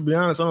mean, to be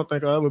honest, I don't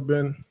think I've ever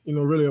been,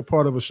 really a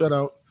part of a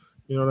shutout.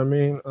 You know what I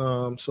mean?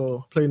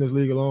 So played in this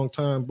league a long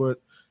time, but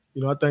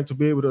I think to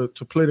be able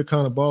to play the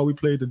kind of ball we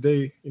played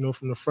today,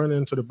 from the front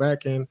end to the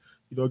back end,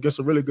 against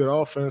a really good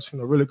offense,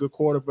 really good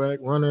quarterback,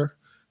 runner,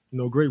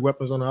 great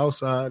weapons on the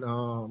outside.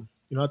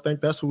 I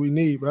think that's what we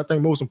need. But I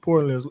think most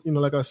importantly is,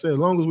 like I said, as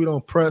long as we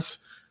don't press,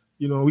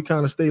 we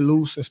kind of stay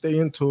loose and stay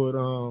into it.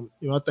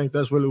 I think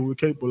that's really what we're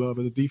capable of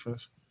as a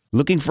defense.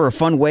 Looking for a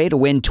fun way to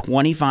win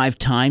 25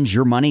 times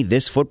your money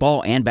this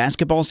football and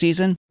basketball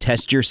season?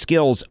 Test your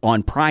skills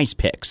on Prize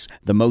Picks,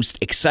 the most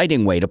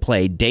exciting way to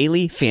play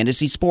daily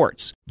fantasy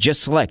sports.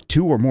 Just select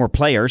 2 or more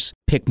players,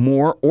 pick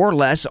more or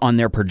less on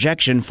their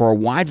projection for a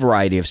wide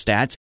variety of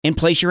stats, and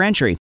place your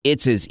entry.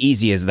 It's as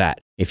easy as that.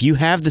 If you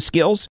have the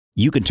skills,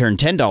 you can turn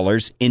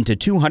 $10 into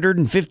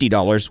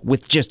 $250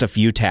 with just a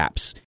few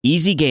taps.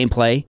 Easy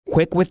gameplay,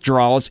 quick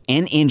withdrawals,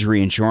 and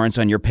injury insurance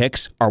on your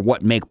picks are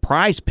what make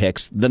Prize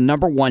Picks the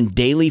 #1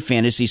 daily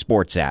fantasy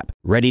sports app.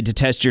 Ready to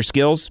test your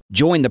skills?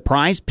 Join the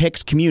Prize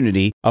Picks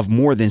community of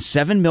more than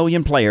 7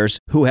 million players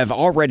who have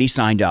already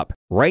signed up.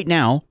 Right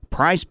now,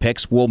 Prize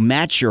Picks will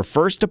match your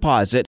first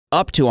deposit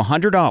up to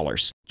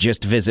 $100.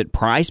 Just visit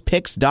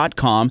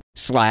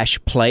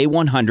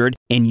prizepicks.com/play100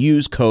 and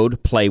use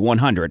code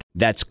play100.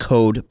 That's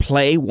code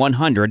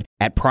play100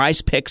 at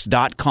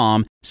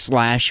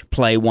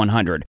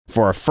prizepicks.com/play100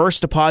 for a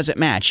first deposit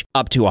match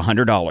up to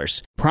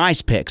 $100.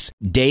 Prize Picks,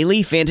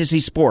 daily fantasy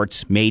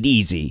sports made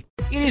easy.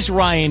 It is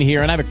Ryan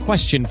here, and I have a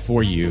question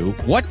for you.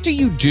 What do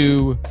you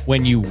do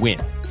when you win?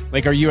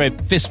 Like, are you a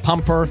fist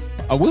pumper,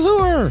 a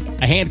woohooer,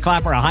 a hand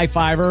clapper, a high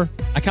fiver?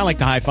 I kind of like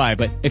the high five,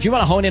 but if you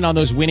want to hone in on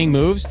those winning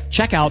moves,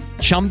 check out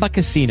Chumba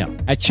Casino.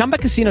 At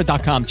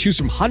ChumbaCasino.com, choose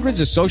from hundreds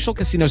of social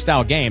casino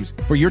style games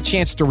for your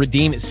chance to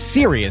redeem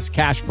serious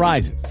cash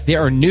prizes.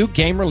 There are new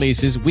game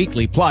releases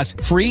weekly, plus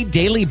free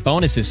daily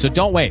bonuses. So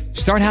don't wait.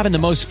 Start having the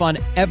most fun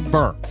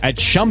ever at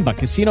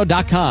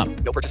ChumbaCasino.com.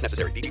 No purchase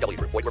necessary. VGW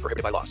Group. Void where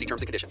prohibited by law. See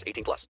terms and conditions.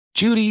 18+.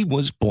 Judy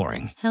was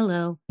boring.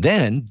 Hello.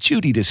 Then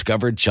Judy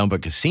discovered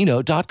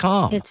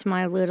ChumbaCasino.com. It's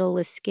my little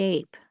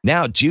escape.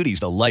 Now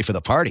Judy's the life of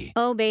the party.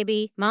 Oh,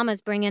 baby,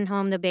 mama's bringing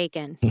home the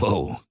bacon.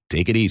 Whoa,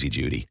 take it easy,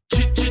 Judy.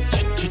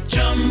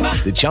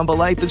 The Chumba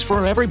life is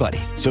for everybody.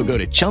 So go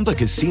to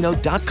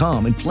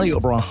ChumbaCasino.com and play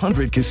over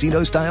 100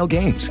 casino-style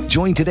games.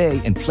 Join today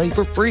and play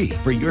for free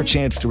for your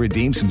chance to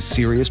redeem some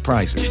serious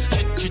prizes.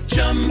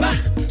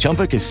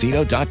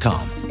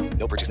 ChumbaCasino.com.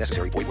 No purchase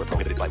necessary. Void where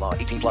prohibited by law.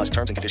 18+.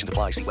 Terms and conditions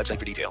apply. See website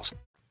for details.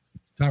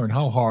 Tyrann,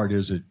 how hard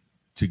is it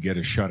to get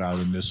a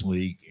shutout in this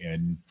league?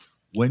 And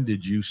when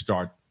did you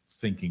start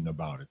thinking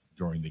about it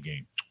during the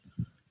game?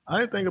 I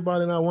didn't think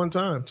about it not one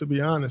time, to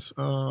be honest.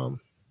 But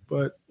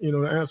But,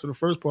 to answer the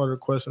first part of the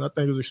question, I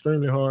think it's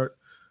extremely hard.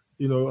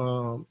 These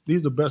are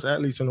the best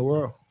athletes in the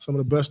world, some of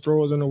the best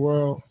throwers in the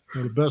world,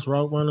 the best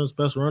route runners,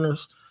 best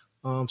runners.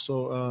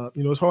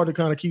 It's hard to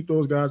kind of keep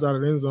those guys out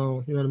of the end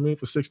zone,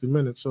 for 60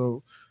 minutes.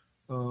 So,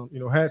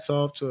 hats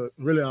off to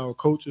really our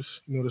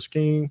coaches, the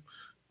scheme,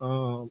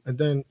 and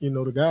then,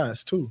 the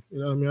guys too.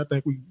 I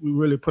think we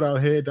really put our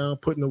head down,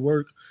 put in the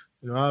work.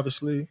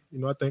 Obviously,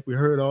 I think we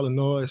heard all the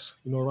noise,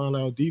 around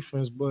our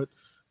defense, but,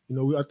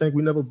 I think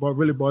we never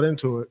really bought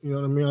into it.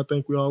 I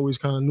think we always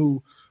kind of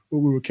knew what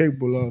we were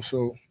capable of.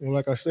 So,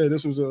 like I said,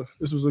 this was a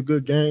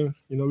good game.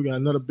 We got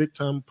another big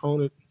time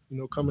opponent,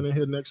 coming in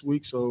here next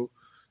week. So,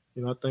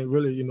 I think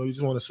really, you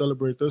just want to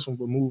celebrate this one,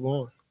 but move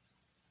on.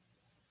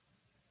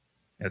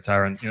 Yeah,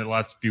 Tyron, the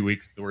last few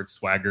weeks, the word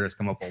swagger has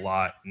come up a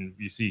lot, and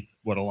you see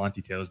what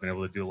Alontae Taylor's been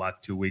able to do the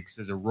last 2 weeks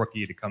as a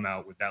rookie to come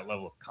out with that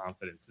level of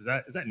confidence.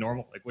 Is that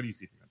normal? Like, what do you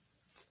see from him?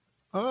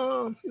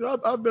 I've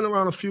been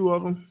around a few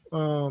of them.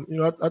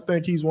 I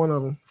think he's one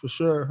of them for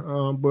sure.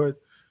 But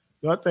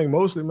I think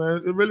mostly,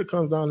 man, it really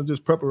comes down to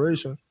just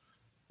preparation.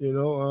 He's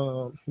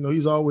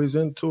always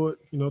into it,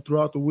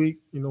 throughout the week.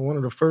 One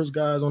of the first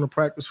guys on the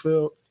practice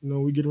field.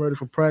 We getting ready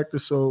for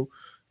practice. So,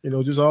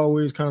 just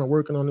always kind of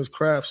working on his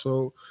craft.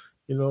 So,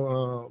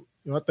 I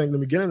think in the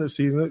beginning of the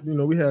season,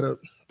 we had a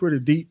pretty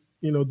deep,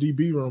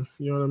 DB room.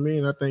 You know what I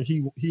mean? I think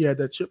he had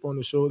that chip on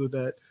his shoulder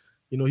that,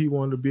 he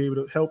wanted to be able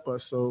to help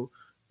us. So,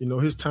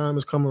 his time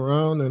has come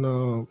around,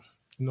 and,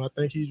 I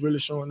think he's really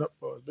showing up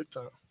for us big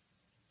time.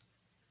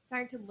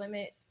 Trying to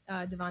limit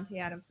Davante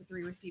Adams to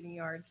 3 receiving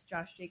yards,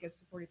 Josh Jacobs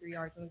to 43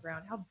 yards on the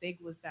ground. How big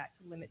was that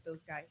to limit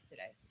those guys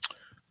today? I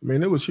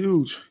mean, it was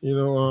huge.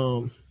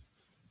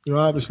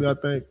 Obviously, I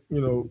think,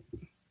 the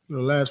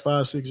last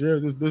 5-6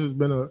 years, this has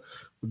been a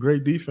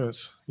great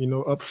defense,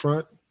 up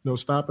front,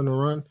 stopping the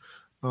run.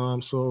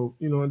 And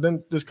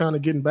then just kind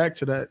of getting back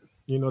to that,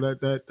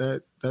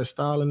 that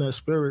style and that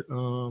spirit,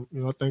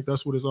 I think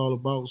that's what it's all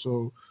about.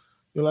 So,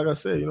 like I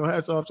said,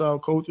 hats off to our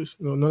coaches.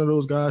 None of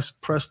those guys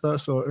pressed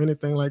us or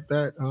anything like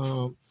that.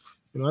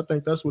 I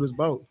think that's what it's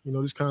about.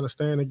 Just kind of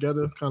staying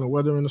together, kind of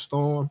weathering the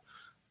storm.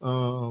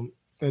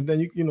 And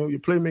then, your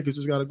playmakers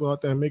just got to go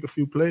out there and make a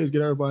few plays,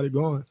 get everybody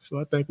going. So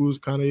I think we was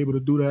kind of able to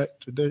do that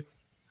today.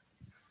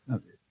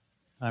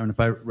 Tyron, if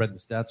I read the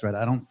stats right,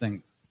 I don't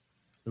think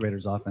the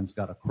Raiders offense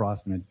got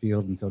across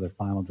midfield until their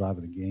final drive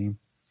of the game.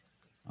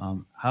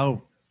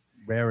 How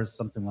rare is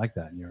something like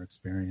that in your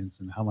experience,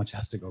 and how much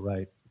has to go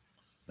right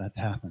for that to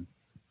happen?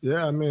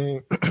 Yeah, I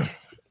mean,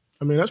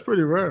 that's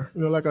pretty rare.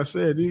 Like I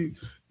said,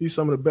 he's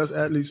some of the best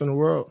athletes in the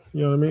world.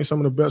 You know what I mean? Some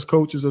of the best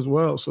coaches as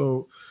well.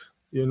 So,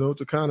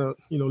 to kind of,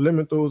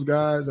 limit those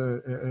guys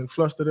and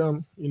fluster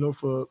them,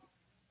 for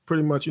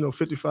pretty much,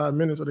 55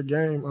 minutes of the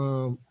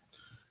game.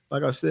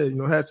 Like I said,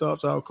 hats off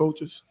to our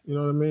coaches, you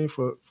know what I mean,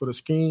 for the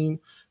scheme,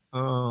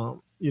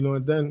 and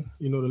then,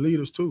 the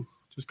leaders too,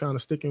 just kind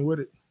of sticking with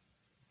it.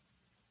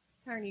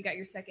 Tyron, you got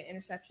your second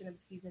interception of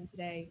the season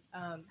today.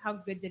 How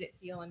good did it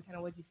feel, and kind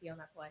of what did you see on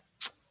that play?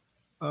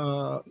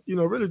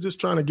 Really just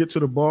trying to get to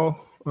the ball.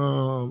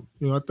 I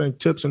think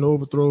tips and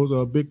overthrows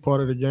are a big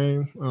part of the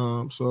game.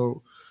 I'm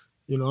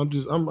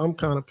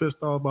kind of pissed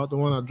off about the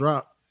one I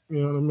dropped. You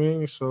know what I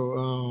mean?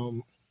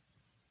 So,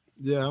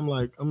 I'm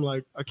like,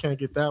 I can't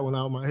get that one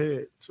out of my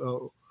head.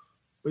 So,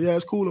 but yeah,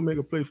 it's cool to make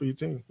a play for your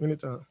team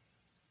anytime.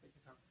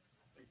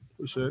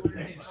 Appreciate it.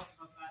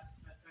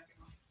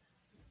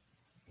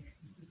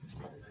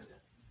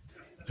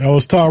 That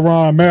was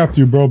Tyrann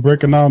Mathieu, bro,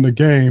 breaking down the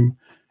game.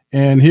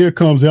 And here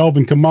comes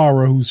Alvin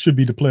Kamara, who should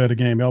be the player of the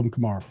game. Alvin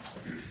Kamara.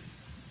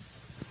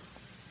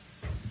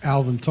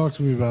 Alvin, talk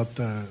to me about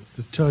the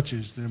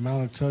touches, the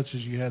amount of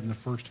touches you had in the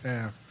first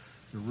half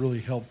that really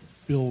helped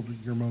build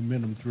your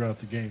momentum throughout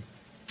the game.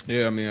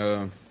 Yeah, I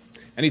mean,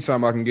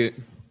 anytime I can get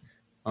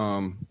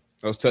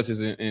those touches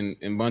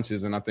in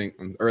bunches, and I think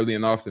early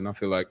and often, I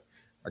feel like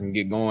I can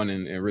get going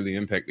and really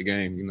impact the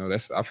game.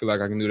 I feel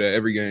like I can do that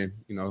every game.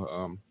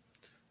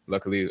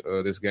 Luckily,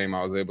 this game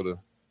I was able to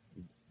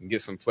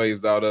get some plays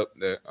dialed up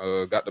that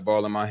got the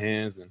ball in my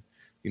hands, and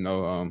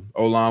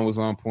O-line was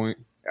on point.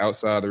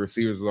 Outside, the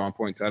receivers were on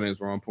point. Tight ends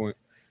were on point.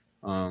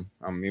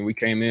 We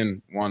came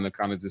in wanting to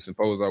kind of just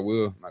impose our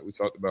will, like we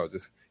talked about,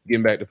 just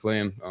getting back to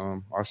playing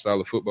our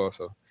style of football.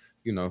 So,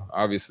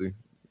 obviously,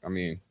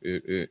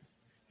 it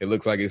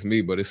looks like it's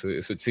me, but it's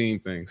a team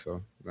thing.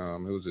 So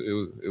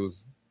it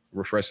was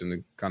refreshing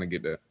to kind of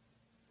get that.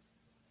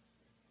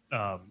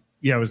 I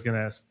was going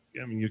to ask.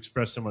 You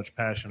expressed so much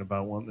passion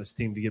about wanting this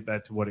team to get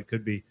back to what it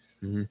could be.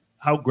 Mm-hmm.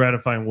 How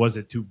gratifying was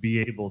it to be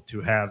able to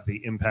have the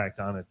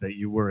impact on it that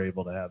you were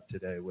able to have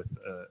today with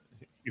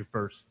your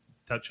first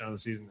touchdown of the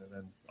season and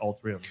then all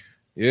three of them?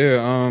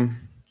 Yeah,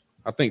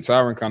 I think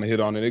Tyron kind of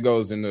hit on it. It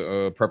goes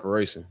into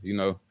preparation.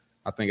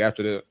 I think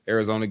after the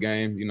Arizona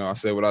game, I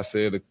said what I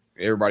said.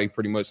 Everybody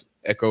pretty much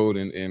echoed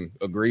and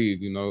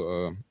agreed.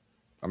 Some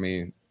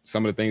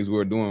of the things we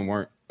were doing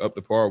weren't up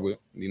to par with,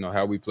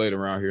 how we played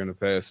around here in the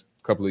past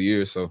couple of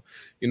years. So,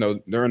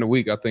 during the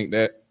week, I think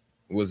that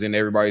was in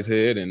everybody's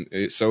head, and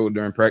it showed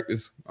during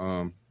practice.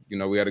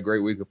 We had a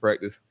great week of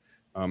practice.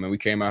 And we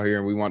came out here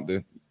and we wanted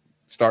to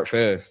start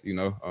fast,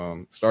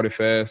 started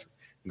fast,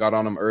 got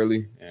on them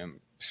early. And,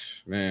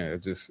 man,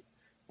 it just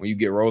when you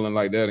get rolling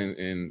like that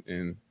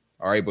and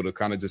are able to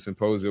kind of just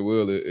impose your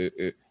will,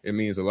 it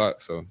means a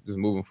lot. So just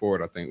moving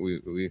forward, I think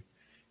we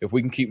if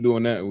we can keep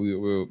doing that, we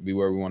will be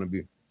where we want to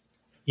be.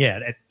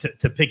 Yeah,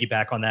 to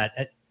piggyback on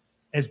that,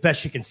 as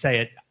best you can say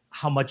it,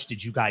 how much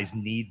did you guys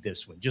need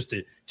this win just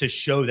to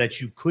show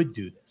that you could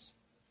do this?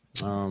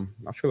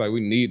 I feel like we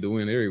need to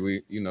win every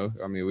week.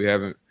 We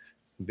haven't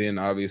been,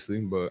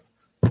 obviously, but,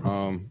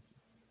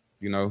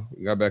 we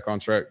got back on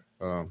track,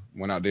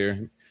 went out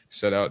there,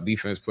 shut out,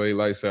 defense played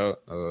lights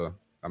out.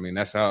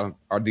 That's how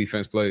our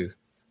defense plays.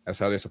 That's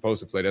how they're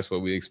supposed to play. That's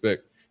what we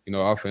expect.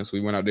 Offense,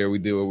 we went out there, we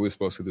did what we were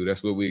supposed to do.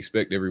 That's what we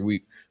expect every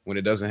week. When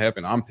it doesn't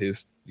happen, I'm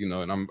pissed,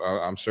 and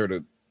I'm sure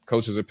the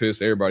coaches are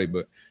pissed, everybody,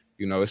 but,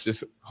 it's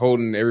just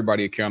holding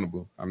everybody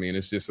accountable.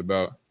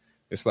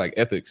 It's like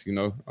ethics,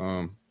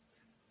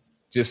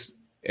 just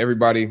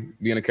everybody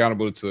being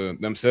accountable to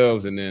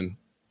themselves and then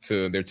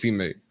to their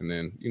teammate. And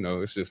then,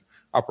 it's just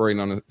operating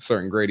on a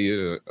certain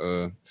gradient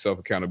of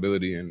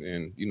self-accountability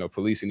and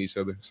policing each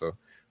other. So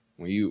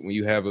when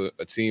you have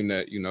a team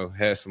that,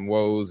 has some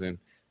woes and,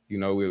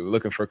 we're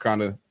looking for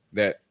kind of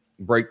that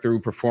breakthrough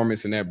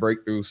performance and that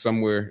breakthrough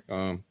somewhere,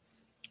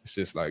 it's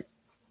just like,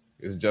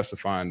 it's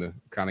justifying to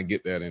kind of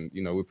get that. And,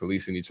 we're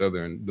policing each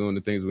other and doing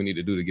the things we need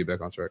to do to get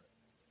back on track.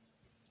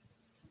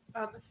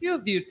 A few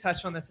of you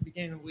touched on this at the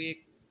beginning of the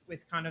week with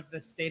kind of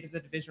the state of the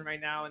division right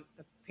now. And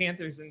the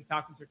Panthers and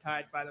Falcons are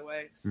tied, by the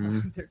way. So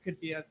there could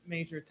be a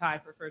major tie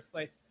for first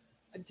place.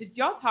 Did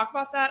y'all talk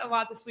about that a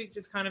lot this week?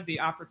 Just kind of the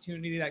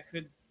opportunity that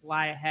could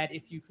lie ahead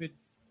if you could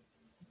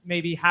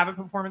maybe have a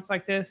performance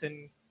like this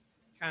and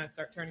kind of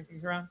start turning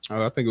things around?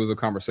 I think it was a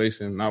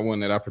conversation, not one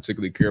that I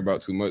particularly care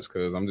about too much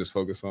because I'm just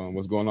focused on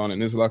what's going on in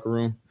this locker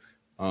room.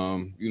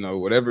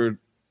 Whatever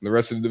the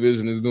rest of the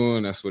division is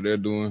doing, that's what they're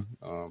doing.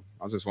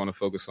 I just want to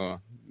focus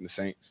on the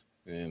Saints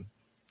and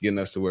getting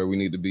us to where we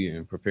need to be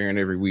and preparing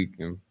every week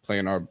and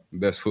playing our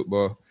best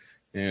football.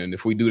 And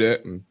if we do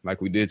that, and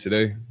like we did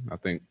today, I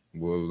think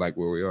we'll like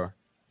where we are.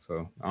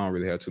 So I don't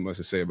really have too much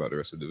to say about the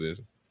rest of the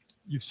division.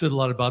 You've said a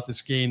lot about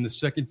this game. The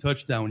second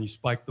touchdown when you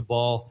spiked the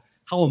ball,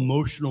 how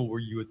emotional were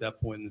you at that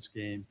point in this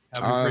game?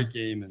 Having a great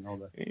game and all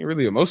that. Ain't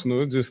really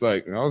emotional. It's just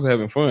like I was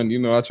having fun.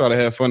 I try to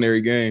have fun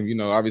every game.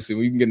 Obviously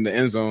when you can get in the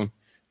end zone,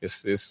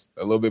 it's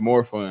a little bit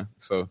more fun.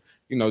 So,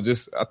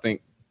 I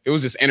think it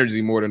was just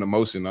energy more than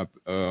emotion. I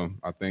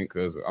think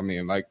because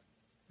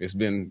it's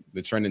been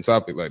the trending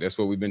topic. Like that's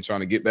what we've been trying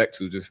to get back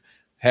to. Just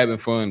having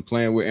fun,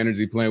 playing with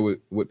energy, playing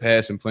with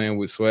passion, playing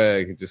with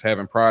swag, and just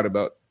having pride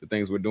about the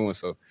things we're doing.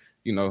 So,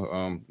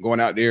 going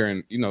out there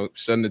and,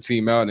 shutting the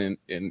team out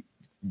and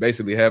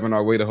basically having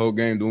our way the whole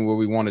game, doing what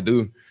we want to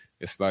do.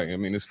 It's like,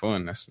 it's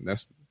fun.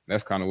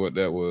 That's kind of what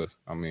that was.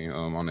 On that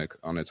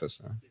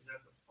touchdown. Is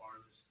that the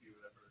farthest you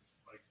ever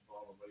spiked the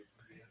ball away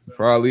from the end zone?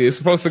 Probably. It's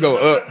supposed to go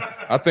up.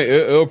 I think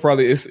it'll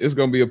probably, it's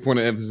going to be a point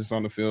of emphasis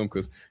on the film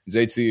because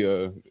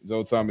JT,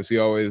 Joe Thomas, he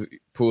always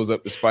pulls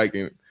up the spike.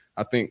 And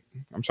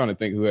I'm trying to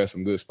think who has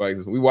some good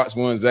spikes. We watched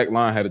one. Zach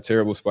Line had a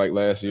terrible spike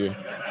last year.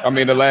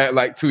 The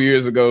last 2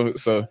 years ago.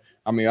 So,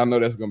 I know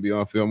that's going to be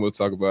on film. We'll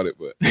talk about it,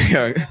 but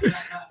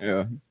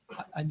yeah.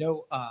 I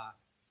know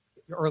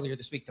earlier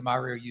this week,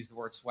 Demario used the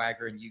word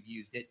swagger and you've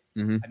used it.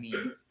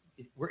 Mm-hmm.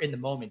 We're in the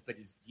moment, but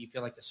do you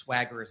feel like the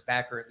swagger is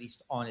back or at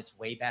least on its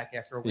way back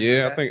after a win?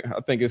 Yeah, I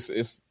think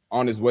it's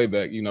on its way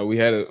back. We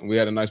had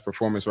a nice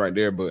performance right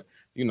there, but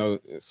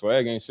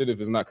swag ain't shit if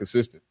it's not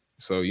consistent.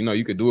 So,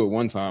 you could do it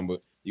one time, but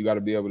you got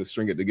to be able to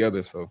string it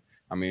together. So,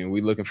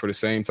 we looking for the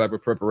same type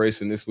of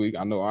preparation this week.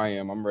 I know I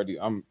am. I'm ready.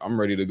 I'm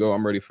ready to go.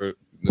 I'm ready for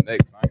the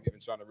next. I ain't even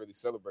trying to really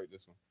celebrate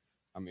this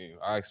one.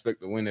 I expect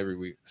to win every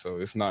week.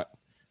 So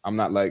I'm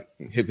not like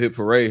hip hip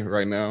hooray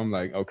right now. I'm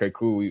like, okay,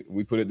 cool.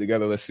 We put it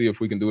together. Let's see if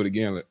we can do it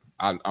again.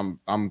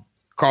 I'm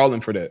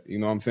calling for that. You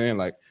know what I'm saying?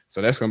 Like,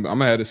 so I'm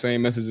gonna have the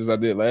same messages I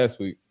did last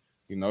week.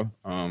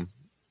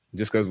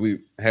 Just because we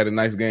had a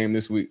nice game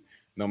this week,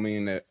 don't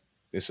mean that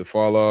it should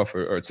fall off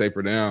or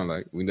taper down.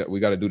 Like we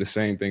got to do the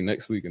same thing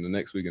next week and the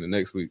next week and the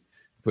next week.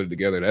 Put it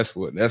together. That's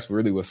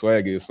really what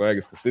swag is. Swag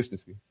is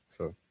consistency.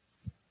 So,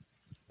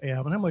 hey,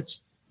 Alvin, how much,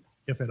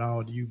 if at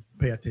all, do you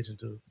pay attention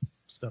to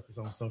stuff that's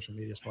on social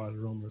media as far as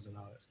rumors and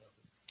all that stuff?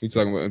 You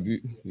talking about?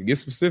 You get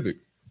specific.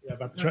 Yeah,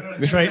 about the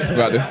trade.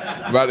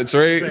 about the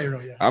trades.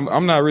 Yeah.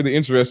 I'm not really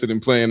interested in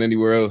playing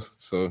anywhere else.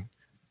 So,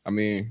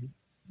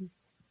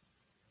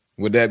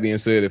 with that being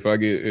said, if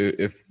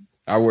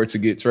I were to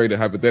get traded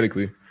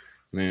hypothetically,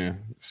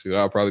 man,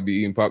 I'll probably be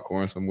eating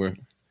popcorn somewhere.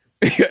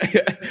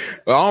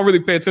 But I don't really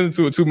pay attention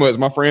to it too much.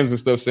 My friends and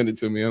stuff send it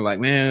to me. I'm like,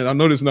 man, I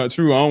know this is not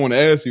true. I don't want to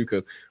ask you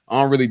because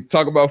I don't really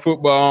talk about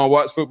football. I don't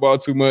watch football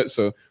too much.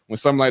 So when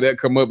something like that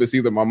come up, it's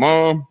either my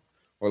mom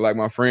or like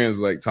my friends,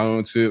 like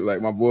Tone shit,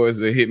 like my boys,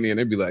 they hit me and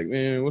they be like,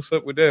 man, what's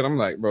up with that? I'm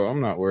like, bro, I'm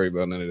not worried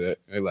about none of that.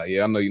 They're like,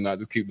 yeah, I know you're not.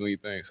 Just keep doing your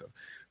thing. So,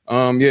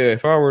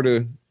 if I were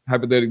to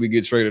hypothetically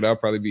get traded, I'll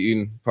probably be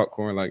eating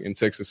popcorn like in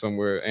Texas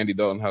somewhere, Andy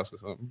Dalton house or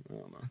something. I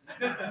don't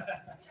know.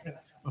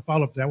 A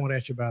follow-up to that, I want to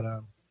ask you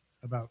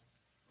about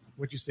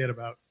what you said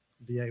about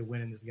DA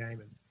winning this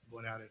game and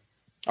going out and.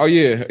 Oh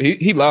yeah,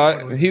 he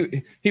lied.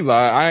 He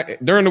lied.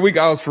 During the week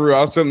I was for real.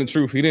 I was telling the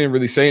truth. He didn't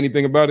really say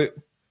anything about it,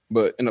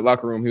 but in the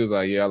locker room he was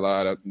like, "Yeah, I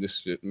lied.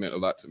 This shit meant a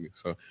lot to me."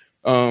 So,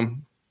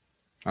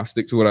 I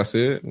stick to what I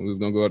said. We was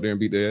gonna go out there and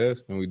beat their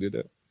ass, and we did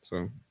that.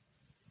 So,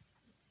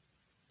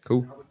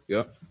 cool.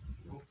 Yep.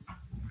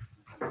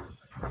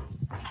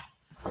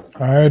 All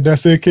right,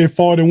 that's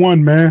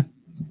AK-41, man.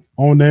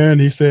 On there, and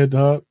he said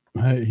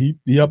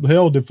he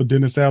upheld it for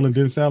Dennis Allen.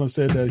 Dennis Allen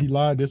said that he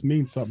lied. This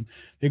means something.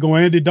 They go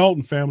Andy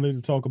Dalton family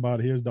to talk about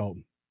it. Here's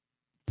Dalton.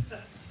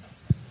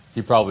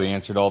 He probably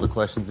answered all the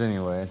questions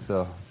anyway.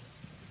 So,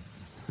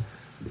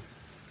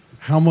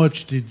 how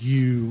much did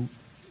you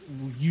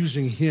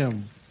using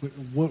him?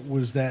 What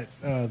was that?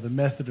 The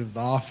method of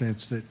the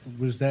offense that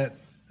was that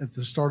at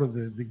the start of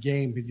the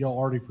game? Had y'all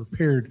already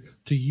prepared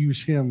to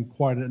use him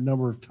quite a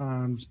number of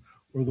times,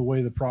 or the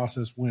way the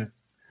process went?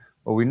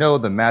 Well, we know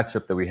the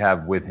matchup that we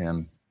have with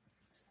him.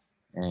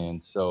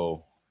 And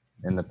so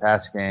in the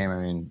pass game, I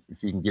mean,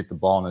 if you can get the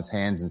ball in his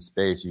hands in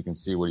space, you can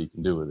see what he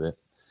can do with it.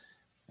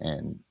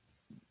 And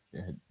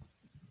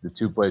the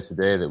 2 plays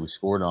today that we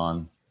scored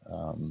on,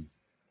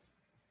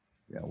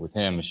 with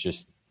him, it's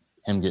just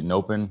him getting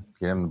open,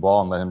 get him the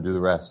ball, and let him do the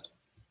rest.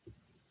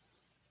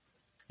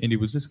 Andy,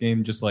 was this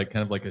game just like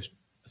kind of like a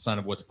sign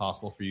of what's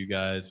possible for you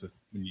guys with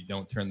when you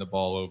don't turn the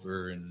ball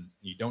over and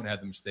you don't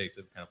have the mistakes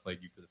that kind of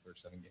plagued you for the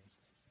first 7 games?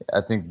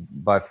 I think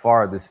by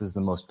far this is the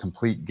most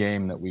complete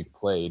game that we've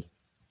played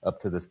up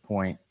to this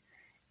point.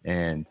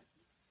 And,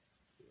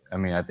 I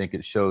mean, I think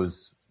it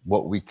shows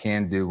what we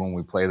can do when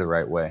we play the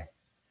right way.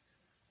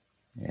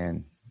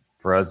 And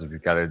for us,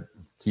 we've got to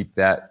keep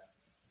that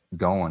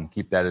going,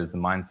 keep that as the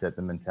mindset,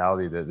 the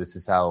mentality that this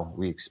is how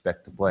we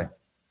expect to play.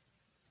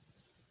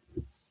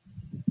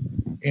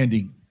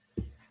 Andy,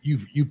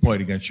 you've played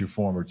against your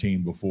former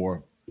team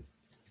before.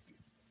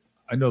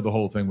 I know the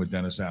whole thing with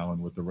Dennis Allen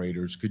with the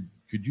Raiders. Could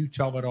you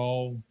tell it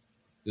all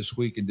this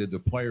week? And did the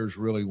players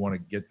really want to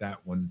get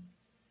that one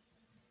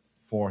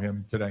for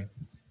him today?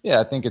 Yeah,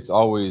 I think it's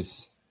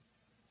always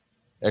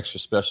extra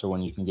special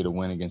when you can get a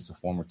win against a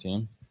former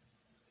team.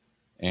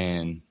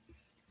 And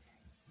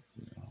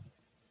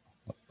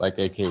like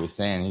AK was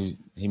saying,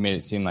 he made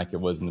it seem like it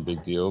wasn't a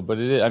big deal, but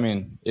it is. I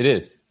mean, it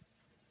is.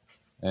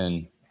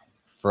 And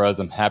for us,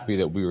 I'm happy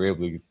that we were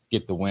able to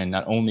get the win,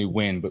 not only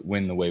win, but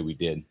win the way we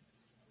did.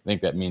 I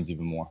think that means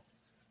even more.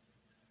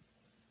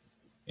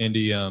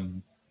 Andy, I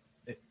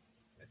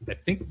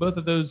think both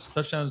of those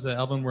touchdowns that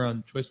Alvin were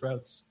on choice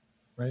routes,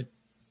 right?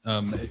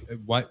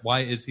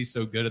 Why is he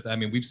so good at that? I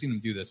mean, we've seen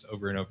him do this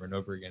over and over and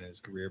over again in his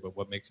career, but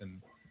what makes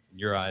him, in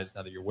your eyes,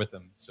 now that you're with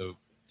him, so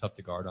tough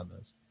to guard on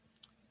those?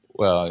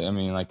 Well, I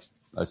mean, like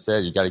I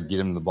said, you got to get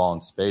him the ball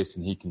in space,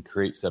 and he can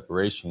create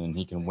separation, and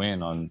he can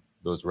win on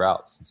those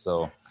routes. And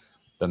so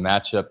the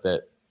matchup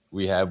that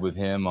we have with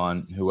him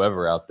on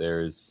whoever out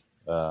there is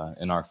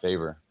in our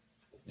favor.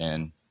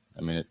 And,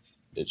 I mean,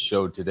 it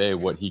showed today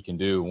what he can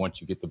do once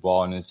you get the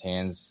ball in his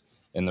hands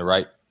in the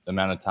right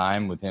amount of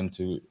time with him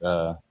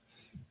to,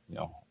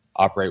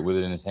 operate with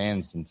it in his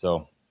hands. And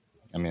so,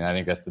 I mean, I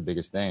think that's the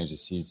biggest thing is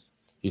just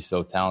he's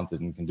so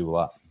talented and can do a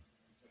lot.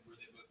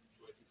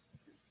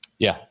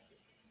 Yeah.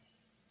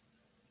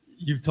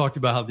 You've talked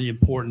about how the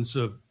importance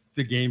of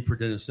the game for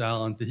Dennis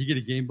Allen. Did he get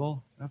a game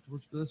ball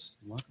afterwards for this?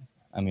 What?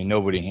 I mean,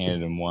 nobody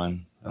handed him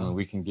one. I mean,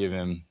 we can give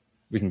him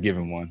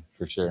one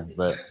for sure,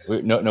 but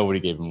nobody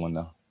gave him one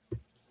though.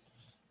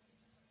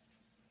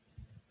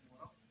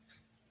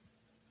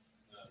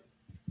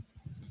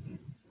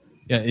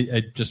 Yeah,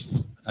 I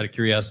just out of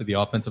curiosity,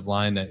 the offensive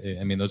line.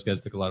 I mean, those guys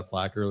took a lot of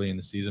flack early in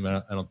the season.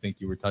 I don't think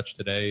you were touched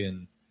today.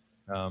 And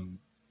how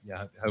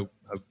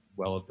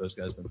well have those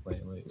guys been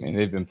playing lately? I mean,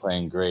 they've been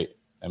playing great.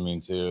 I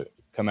mean, to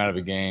come out of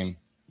a game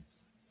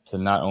to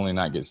not only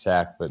not get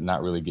sacked, but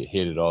not really get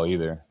hit at all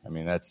either. I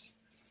mean, that's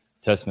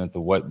testament to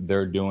what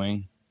they're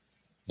doing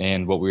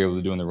and what we were able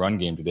to do in the run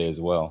game today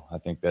as well. I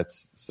think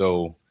that's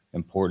so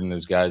important.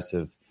 Those guys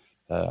have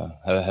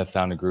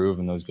found a groove,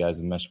 and those guys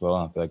have meshed well.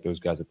 I feel like those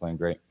guys are playing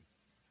great.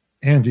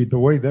 Andy, the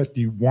way that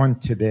you won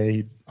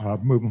today,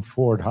 moving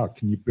forward, how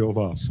can you build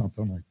off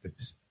something like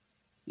this?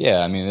 Yeah,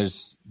 I mean,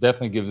 there's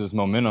definitely gives us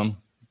momentum,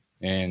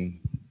 and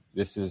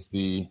this is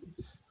the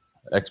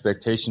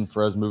expectation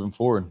for us moving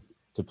forward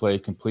to play a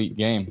complete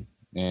game.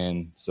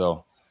 And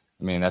so,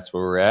 I mean, that's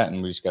where we're at,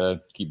 and we just got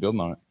to keep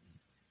building on it.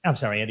 I'm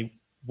sorry, Andy.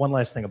 One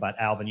last thing about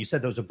Alvin. You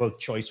said those are both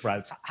choice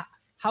routes.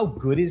 How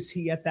good is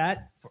he at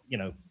that?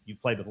 You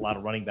played with a lot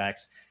of running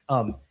backs.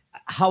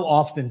 How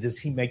often does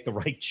he make the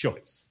right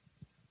choice?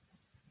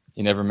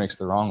 He never makes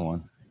the wrong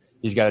one.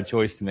 He's got a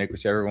choice to make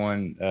whichever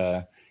one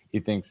he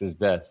thinks is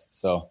best.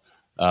 So,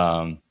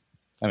 I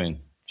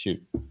mean, 2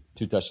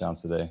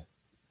 touchdowns today.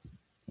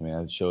 I mean,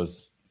 it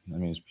shows,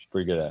 he's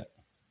pretty good at it.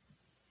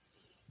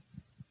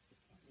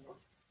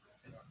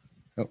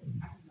 Oh.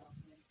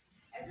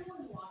 Everyone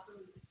in the locker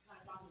room is kind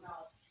of talking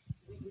about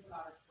we got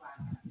our swag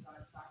back. We got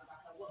our swag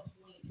back. At what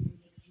point did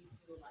you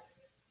feel like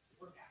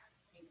we're back?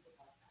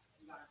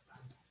 We got our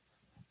swag back.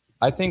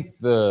 I think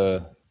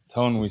the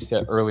tone we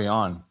set early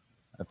on,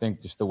 I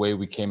think just the way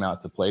we came out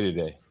to play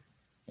today,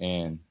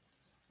 and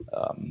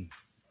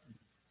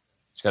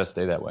just got to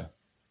stay that way.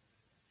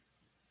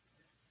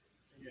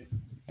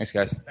 Thanks,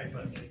 guys.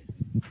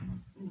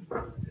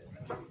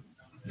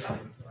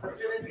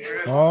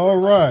 All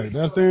right.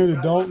 That's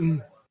Andy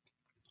Dalton,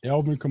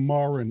 Alvin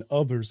Kamara, and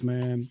others,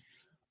 man,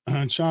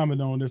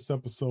 chiming on this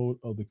episode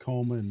of the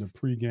Coma and the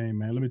pregame,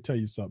 man. Let me tell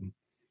you something.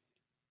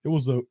 It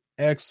was an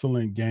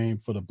excellent game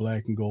for the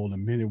black and gold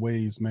in many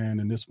ways, man.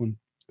 And this one,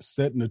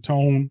 setting the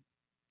tone,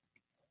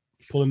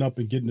 pulling up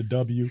and getting the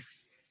W.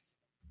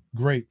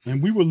 Great.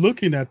 And we were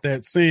looking at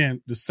that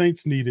saying the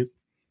Saints needed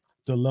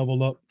to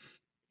level up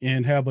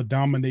and have a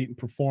dominating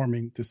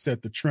performing to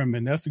set the trend.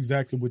 And that's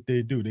exactly what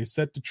they do. They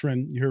set the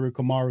trend. You heard what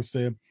Kamara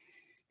said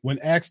when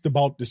asked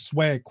about the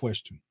swag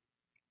question.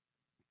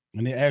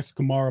 And they asked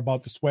Kamara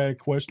about the swag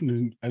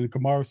question, and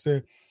Kamara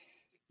said,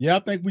 yeah, I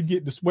think we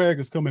get the swag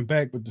is coming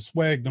back, but the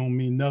swag don't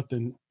mean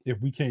nothing if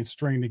we can't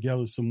string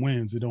together some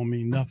wins. It don't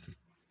mean nothing.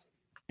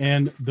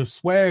 And the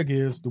swag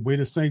is the way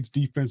the Saints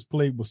defense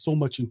played with so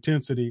much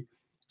intensity,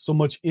 so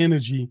much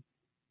energy,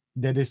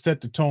 that it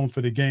set the tone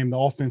for the game. The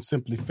offense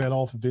simply fed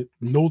off of it.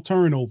 No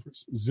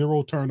turnovers,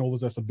 0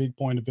 turnovers. That's a big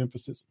point of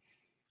emphasis.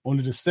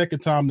 Only the second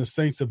time the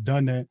Saints have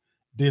done that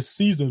this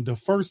season. The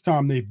first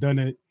time they've done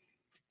it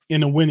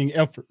in a winning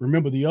effort.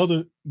 Remember the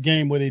other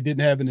game where they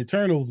didn't have any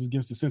turnovers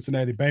against the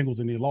Cincinnati Bengals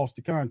and they lost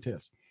the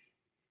contest.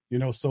 You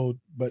know, so,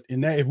 but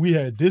in that, if we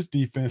had this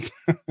defense,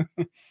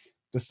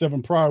 the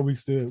 7 prior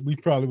weeks, we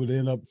probably would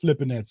end up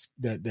flipping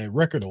that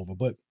record over.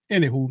 But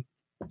anywho,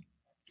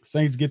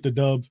 Saints get the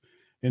dubs.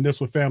 And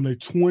this with family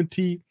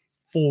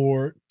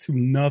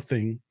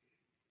 24-0.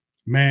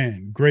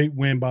 Man, great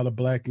win by the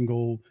black and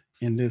gold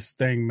in this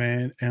thing,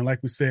 man. And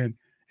like we said,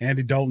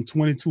 Andy Dalton,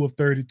 22 of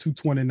 30,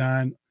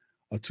 229,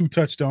 2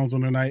 touchdowns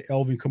on the night.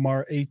 Alvin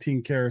Kamara,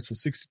 18 carries for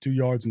 62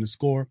 yards in the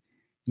score.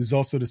 He's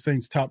also the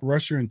Saints' top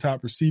rusher and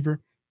top receiver,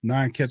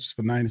 9 catches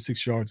for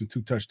 96 yards and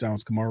 2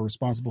 touchdowns. Kamara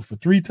responsible for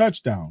 3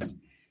 touchdowns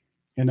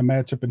in the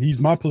matchup. And he's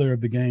my player of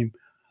the game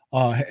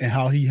and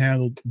how he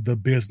handled the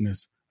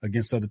business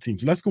against other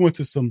teams. Let's go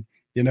into some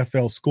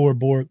NFL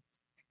scoreboard.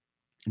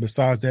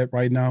 Besides that,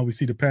 right now we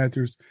see the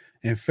Panthers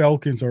and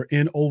Falcons are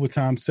in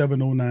overtime,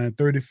 7:09,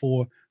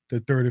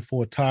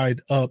 34-34,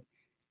 tied up.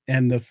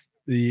 And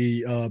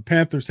the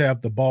Panthers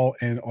have the ball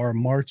and are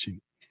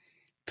marching.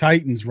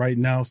 Titans right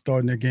now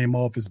starting their game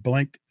off as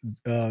blank.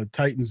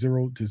 Titans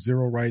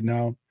 0-0 right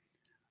now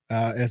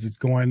as it's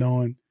going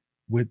on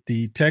with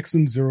the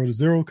Texans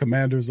 0-0.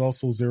 Commanders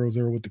also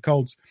 0-0 with the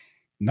Colts.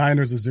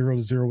 Niners are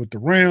 0-0 with the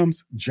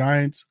Rams.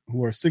 Giants,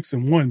 who are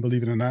 6-1,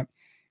 believe it or not,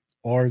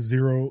 are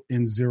 0-0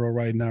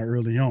 right now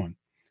early on.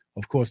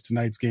 Of course,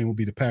 tonight's game will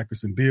be the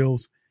Packers and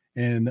Bills.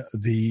 And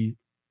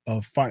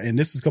and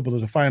this is a couple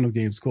of the final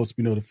games. Of course,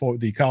 we know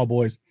the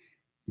Cowboys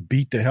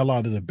beat the hell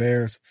out of the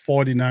Bears,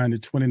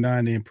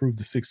 49-29. They improved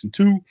to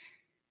 6-2.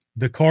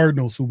 The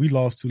Cardinals, who we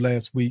lost to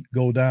last week,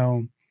 go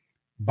down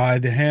by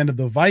the hand of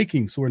the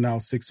Vikings, who are now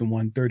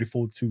 6-1,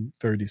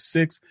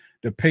 34-36.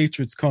 The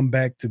Patriots come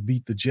back to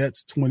beat the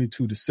Jets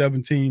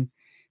 22-17.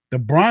 The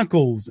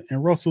Broncos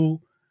and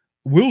Russell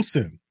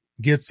Wilson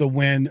gets a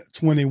win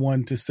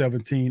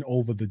 21-17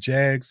 over the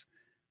Jags.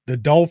 The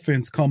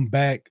Dolphins come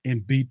back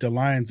and beat the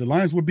Lions. The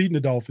Lions were beating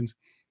the Dolphins.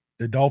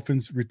 The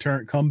Dolphins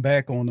come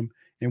back on them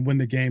and win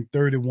the game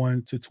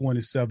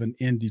 31-27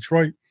 in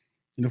Detroit.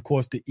 And of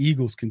course, the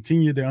Eagles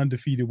continue their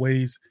undefeated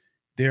ways.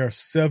 They are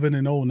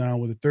 7-0 now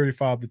with a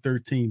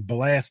 35-13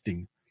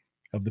 blasting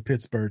of the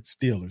Pittsburgh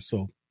Steelers.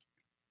 So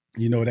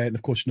you know that. And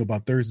of course, you know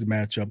about Thursday's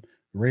matchup.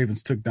 The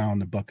Ravens took down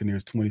the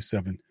Buccaneers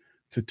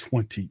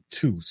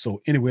 27-22.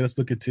 So anyway, let's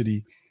look into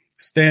the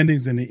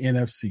standings in the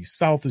NFC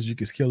South, as you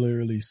can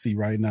clearly see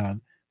right now.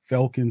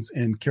 Falcons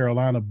and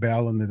Carolina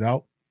battling it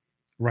out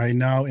right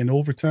now in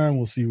overtime.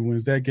 We'll see who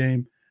wins that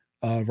game.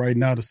 Right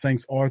now, the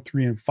Saints are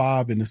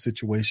 3-5 in the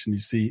situation. You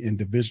see in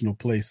divisional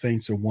play,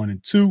 Saints are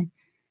 1-2.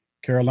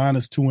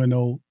 Carolina's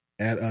 2-0.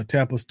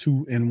 Tampa's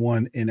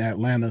 2-1, and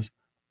Atlanta's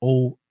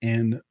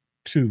 0-2.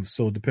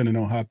 So depending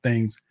on how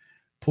things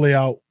play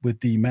out with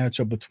the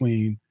matchup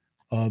between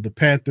the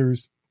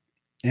Panthers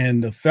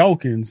and the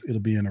Falcons, it'll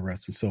be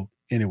interesting. So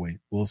anyway,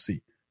 we'll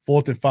see.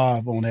 4th and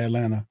 5 on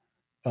Atlanta,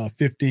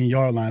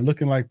 15-yard line,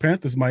 looking like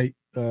Panthers might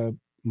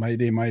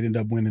end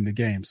up winning the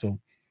game. So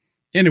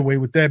anyway,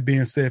 with that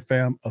being said,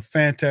 fam, a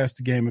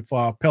fantastic game. And for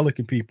our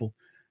Pelican people,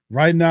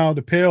 right now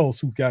the Pels,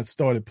 who got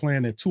started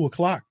playing at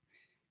 2:00,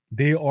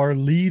 they are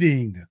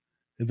leading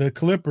the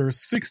Clippers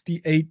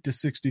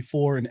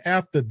 68-64. And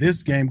after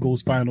this game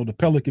goes final, the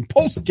Pelican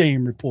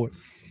post-game report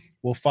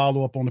will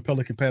follow up on the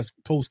Pelican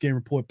post-game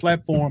report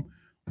platform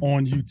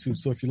on YouTube.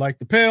 So if you like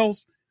the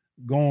Pels,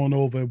 go on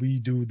over. We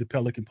do the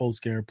Pelican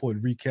post-game report,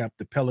 recap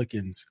the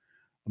Pelicans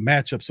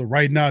matchup. So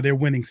right now they're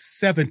winning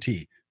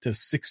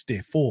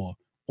 70-64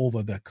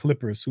 over the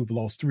Clippers, who've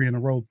lost 3 in a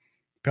row.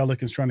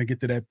 Pelicans trying to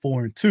get to that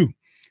 4-2.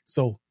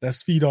 So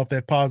let's feed off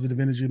that positive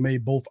energy.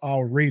 Made both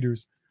our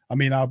Raiders.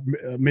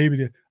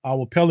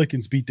 Our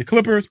Pelicans beat the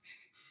Clippers,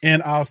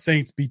 and our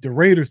Saints beat the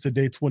Raiders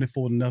today,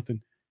 24-0,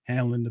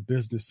 handling the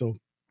business. So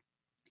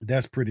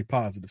That's pretty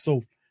positive.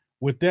 So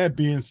with that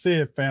being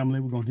said, family,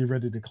 we're going to get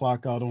ready to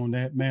clock out on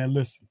that. Man,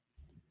 listen,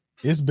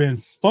 it's been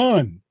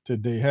fun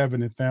today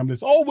having it, family.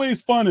 It's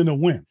always fun in a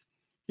win.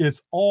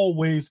 It's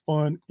always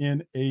fun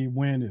in a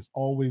win. It's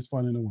always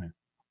fun in a win.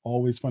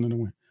 Always fun in a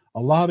win.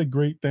 A lot of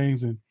great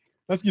things. And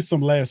let's get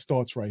some last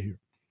thoughts right here.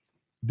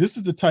 This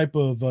is the type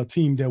of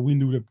team that we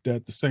knew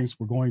that the Saints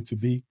were going to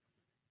be.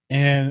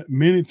 And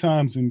many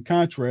times in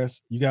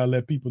contrast, you got to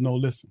let people know,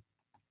 listen,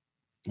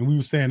 and we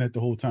were saying that the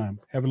whole time,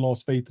 haven't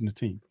lost faith in the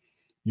team.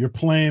 You're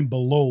playing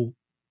below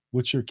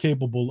what you're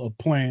capable of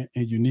playing,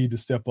 and you need to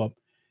step up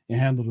and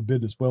handle the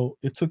business. Well,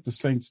 it took the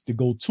Saints to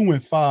go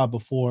 2-5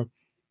 before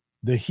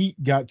the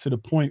Heat got to the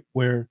point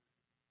where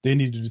they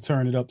needed to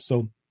turn it up.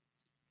 So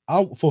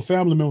for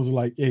family members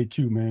like, hey,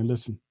 Q, man,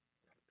 listen,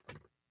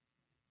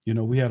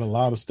 we had a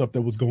lot of stuff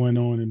that was going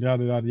on and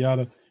yada, yada,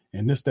 yada,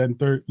 and this, that, and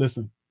third.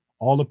 Listen,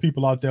 all the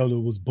people out there that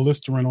was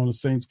blistering on the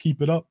Saints,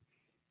 keep it up,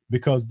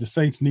 because the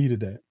Saints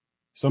needed that.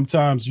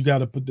 Sometimes you got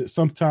to put that.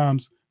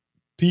 Sometimes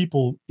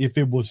people, if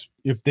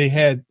they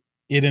had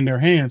it in their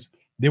hands,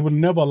 they would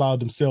never allow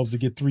themselves to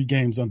get 3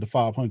 games under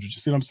 500. You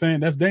see what I'm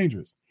saying? That's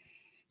dangerous.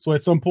 So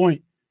at some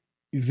point,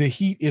 the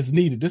heat is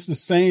needed. This is the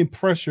same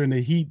pressure and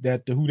the heat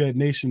that the Who Dat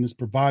Nation has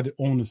provided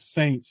on the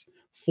Saints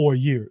for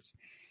years.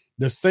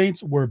 The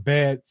Saints were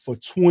bad for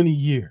 20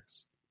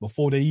 years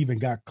before they even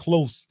got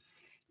close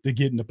to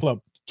getting the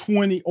club.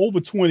 Over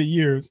 20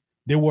 years,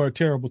 they were a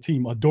terrible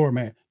team, a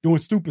doormat, doing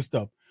stupid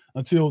stuff,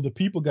 until the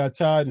people got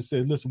tired and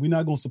said, listen, we're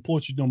not going to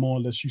support you no more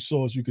unless you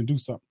show us you can do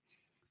something.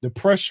 The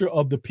pressure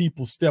of the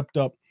people stepped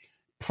up,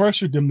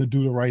 pressured them to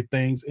do the right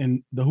things.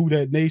 And the Who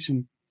Dat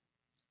Nation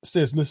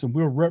says, listen,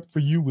 we'll rep for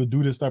you. We'll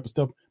do this type of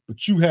stuff,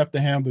 but you have to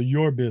handle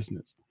your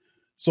business.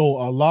 So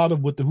a lot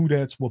of what the Who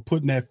Dats were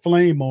putting that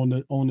flame on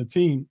the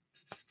team,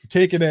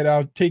 take it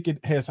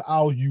as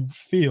how you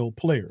feel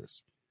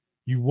players.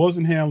 You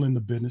wasn't handling the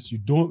business. You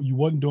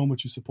wasn't doing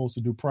what you're supposed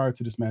to do prior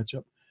to this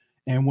matchup.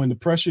 And when the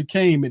pressure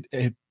came,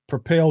 it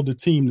propelled the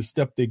team to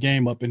step their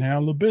game up and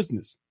handle the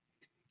business.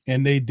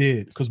 And they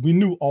did, because we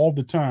knew all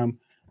the time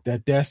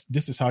that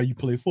this is how you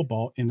play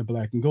football in the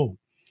black and gold.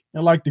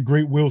 And like the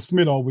great Will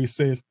Smith always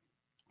says,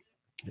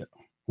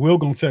 Will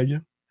gonna tell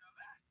you.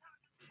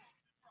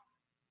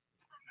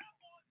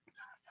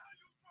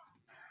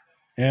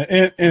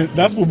 And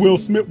that's what Will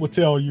Smith will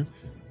tell you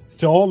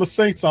to all the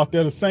Saints out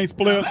there, the Saints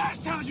players.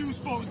 That's how you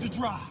supposed to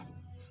drive.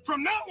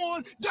 From now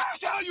on,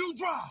 that's how you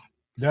drive.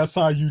 That's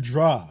how you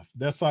drive.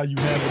 That's how you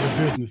handle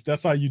the business.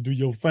 That's how you do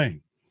your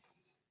thing.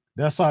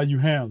 That's how you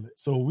handle it.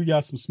 So we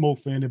got some smoke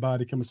for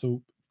anybody coming.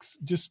 So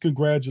just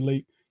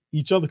congratulate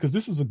each other, because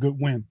this is a good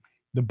win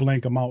to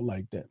blank them out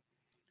like that.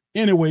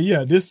 Anyway,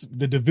 yeah,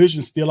 the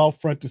division's still out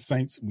front, the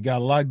Saints. We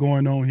got a lot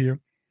going on here,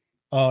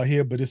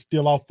 but it's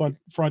still out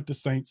front, the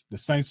Saints. The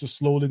Saints are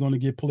slowly going to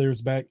get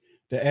players back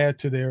to add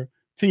to their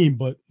team.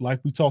 But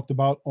like we talked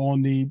about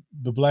on the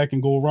Black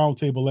and Gold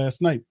Roundtable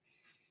last night,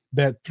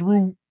 that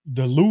through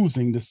the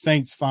losing, the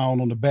Saints found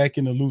on the back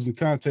end of losing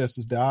contests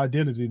is the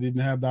identity. They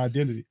didn't have the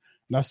identity.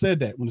 And I said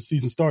that when the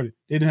season started,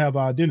 they didn't have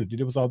an identity.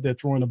 They was out there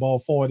throwing the ball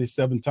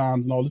 47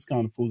 times and all this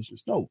kind of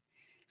foolishness. No.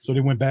 So they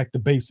went back to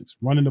basics,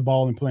 running the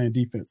ball and playing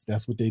defense.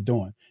 That's what they're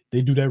doing.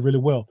 They do that really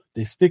well.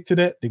 They stick to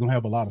that, they're going to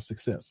have a lot of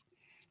success.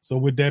 So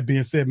with that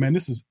being said, man,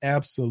 this is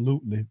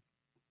absolutely,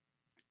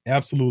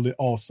 absolutely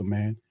awesome,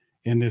 man,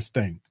 in this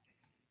thing.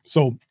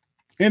 So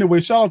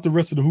anyway, shout out to the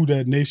rest of the Who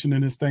Dat Nation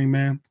in this thing,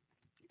 man.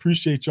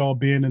 Appreciate y'all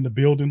being in the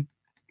building.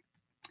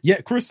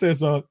 Yeah, Chris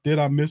says, did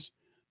I miss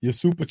your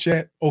super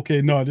chat?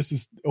 Okay, no, this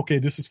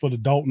is for the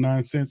Dalton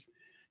 9 cents.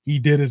 He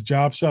did his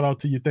job. Shout out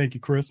to you. Thank you,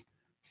 Chris,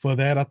 for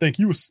that. I think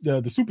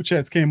the super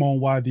chats came on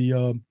while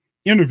the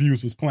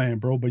interviews was playing,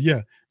 bro. But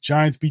yeah,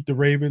 Giants beat the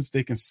Ravens.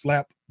 They can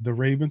slap the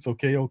Ravens.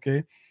 Okay.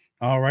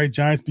 All right.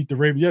 Giants beat the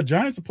Ravens. Yeah,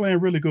 Giants are playing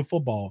really good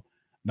football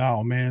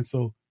now, man.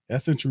 So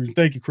that's interesting.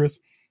 Thank you, Chris.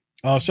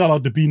 Shout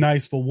out to Be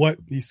Nice for what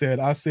he said.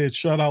 I said,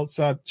 shout out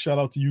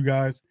to you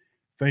guys.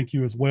 Thank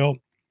you as well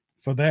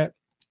for that.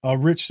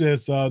 Rich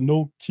says,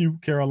 no Q,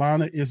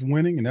 Carolina is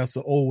winning, and that's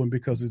an old one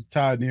because it's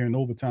tied near in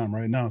overtime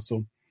right now.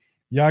 So,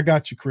 yeah, I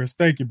got you, Chris.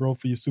 Thank you, bro,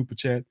 for your super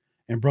chat.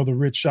 And Brother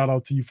Rich, shout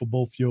out to you for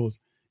both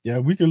yours. Yeah,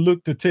 we can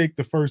look to take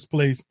the first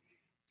place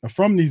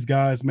from these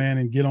guys, man,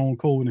 and get on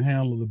code and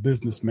handle the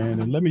business,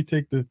 man. And let me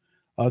take the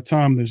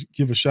time to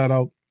give a shout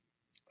out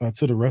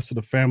to the rest of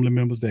the family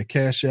members that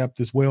Cash Apped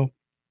as well.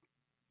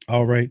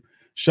 All right.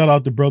 Shout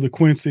out to Brother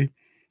Quincy.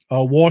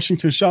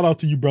 Washington, shout out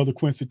to you, Brother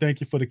Quincy.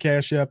 Thank you for the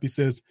Cash App. He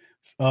says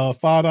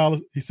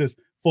 $5. He says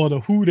for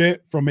the Who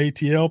Dat from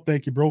ATL.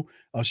 Thank you, bro.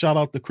 Shout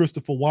out to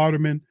Christopher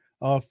Waterman.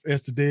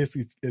 As today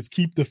is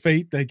Keep the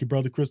Faith. Thank you,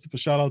 Brother Christopher.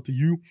 Shout out to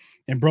you.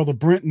 And Brother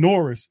Brent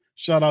Norris,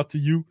 shout out to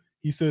you.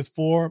 He says,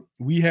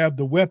 we have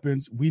the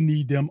weapons. We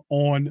need them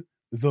on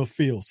the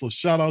field. So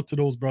shout out to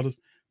those brothers,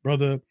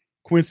 Brother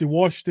Quincy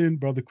Washington,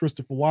 Brother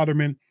Christopher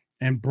Waterman,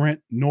 and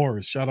Brent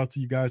Norris. Shout out to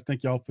you guys.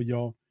 Thank y'all for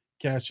y'all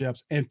Cash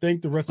Apps. And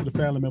thank the rest of the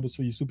family members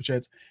for your super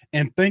chats.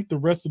 And thank the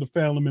rest of the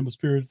family members,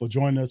 period, for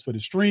joining us for the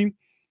stream.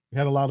 We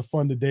had a lot of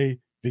fun today.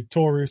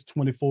 Victorious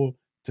 24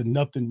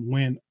 6-0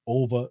 win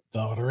over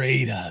the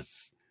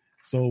Raiders.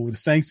 So the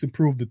Saints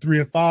improved to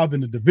 3-5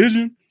 in the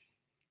division.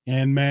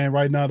 And, man,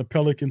 right now the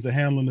Pelicans are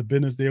handling the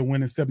business. They're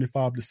winning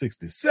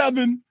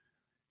 75-67.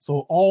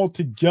 So all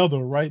together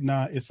right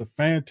now, it's a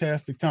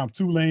fantastic time.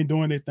 Tulane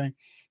doing their thing.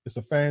 It's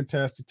a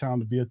fantastic time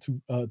to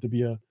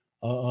be a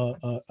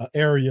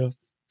area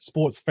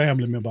sports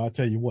family member. I'll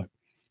tell you what.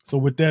 So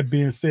with that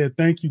being said,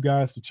 thank you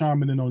guys for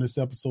chiming in on this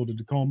episode of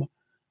Tacoma.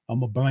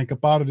 I'm gonna blank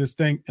up out of this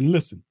thing. And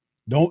listen,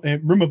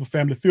 and remember,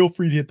 family, feel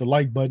free to hit the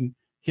like button.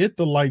 Hit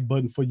the like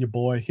button for your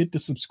boy. Hit the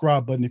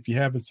subscribe button if you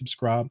haven't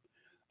subscribed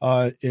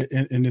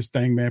in this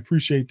thing, man.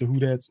 Appreciate the who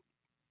that's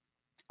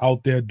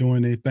out there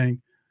doing their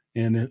thing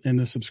and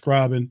the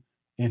subscribing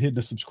and hitting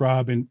the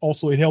subscribe. And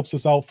also it helps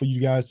us out for you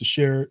guys to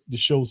share the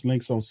show's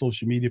links on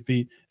social media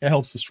feed. It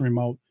helps the stream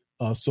out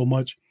so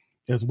much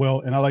as well.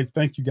 And I'd like to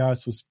thank you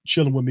guys for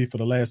chilling with me for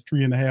the last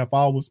 3.5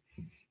 hours.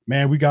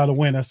 Man, we got to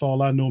win. That's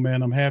all I know,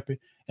 man. I'm happy.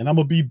 And I'm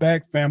going to be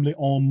back, family,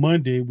 on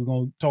Monday. We're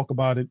going to talk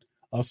about it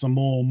some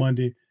more on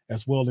Monday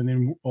as well. And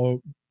then,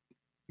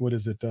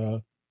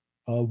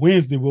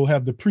 Wednesday, we'll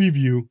have the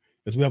preview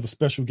as we have a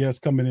special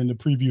guest coming in to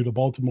preview the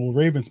Baltimore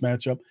Ravens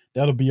matchup.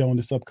 That'll be on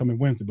this upcoming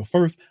Wednesday. But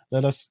first,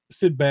 let us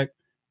sit back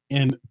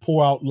and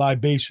pour out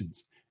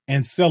libations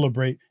and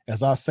celebrate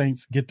as our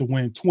Saints get the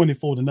win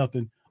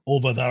 24-0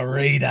 over the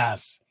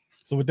Raiders.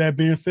 So with that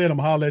being said, I'm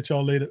going to holler at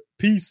y'all later.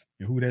 Peace,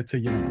 and who that to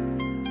you now.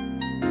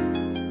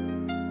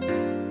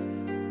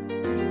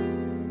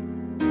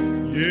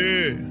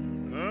 Yeah.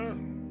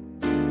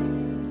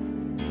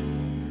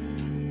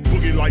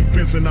 Boogie like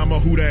Benson, I'm a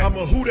who that. I'm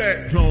a who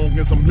that. Long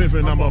as I'm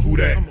living, I'm a who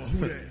that.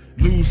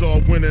 Lose or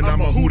winning,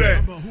 I'm a who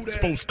that.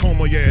 Sports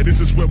coma, yeah,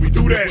 this is where we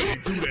do that.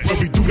 Where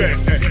we do that,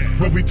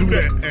 where we do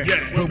that,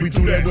 where we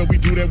do that, where we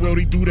do that, where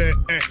we do that.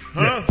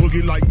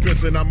 Boogie like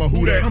Benson, I'm a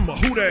who that. I'm a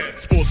who that.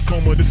 Sports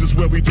coma, this is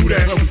where we do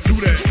that. Where we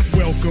do that.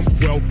 Welcome,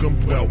 welcome,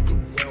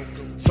 welcome.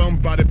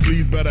 Somebody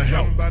please better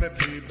help.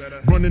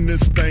 Running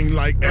this thing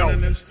like Elf.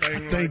 I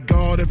thank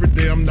God every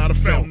day I'm not a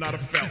Falcon.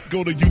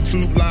 Go to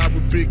YouTube Live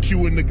with Big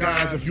Q and the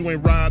guys. If you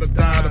ain't ride or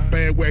die, the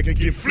bandwagon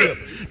get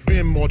flipped.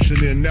 Been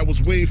marching in, that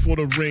was way for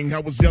the ring. I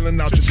was yelling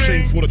out your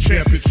shame for the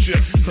championship.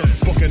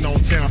 Bucking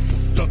on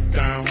Tampa, duck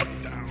down.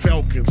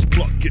 Falcons,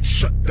 pluck, get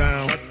shut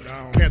down.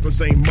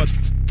 Panthers ain't much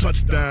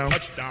touchdown.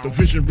 The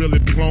vision really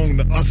belong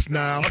to us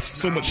now.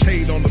 So much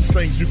hate on the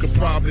Saints, you could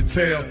probably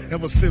tell.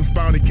 Ever since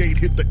Bounty Gate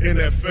hit the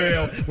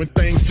NFL, when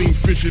things seem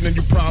fishy, then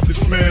you probably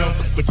smell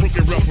the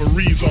crooked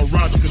referees or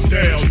Roger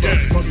Goodell. Yeah,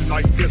 probably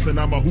like this, and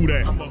I'm a who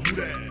that.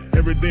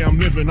 Every day I'm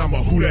living, I'm a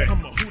who that.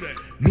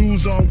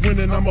 Lose or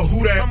winning, I'm a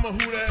who that.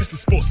 It's the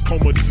sports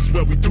coma, this is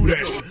where we do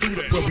that.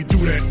 Where we do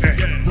that,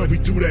 where we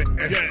do that,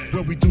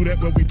 where we do that,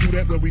 where we do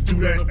that, where we do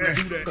that.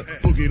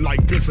 Boogie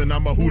like this, and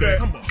I'm a who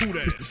that.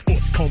 It's the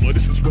sports coma,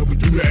 this is where we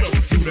do that. You're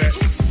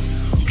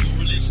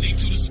listening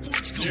to the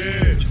sports coma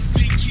with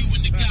Big Q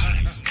and the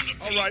guys on the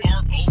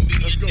PRO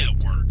Media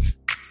Network.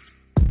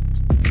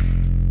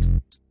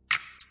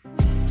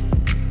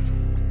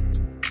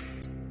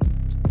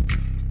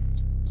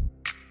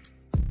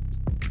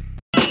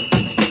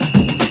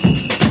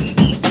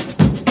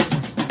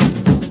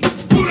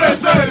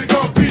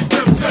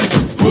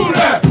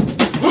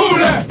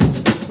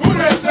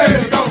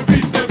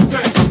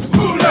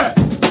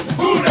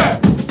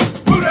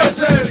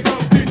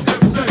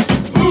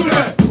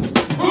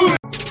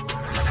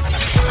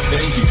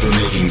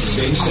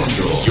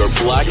 Your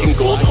black and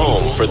gold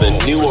home for the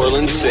New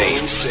Orleans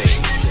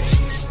Saints.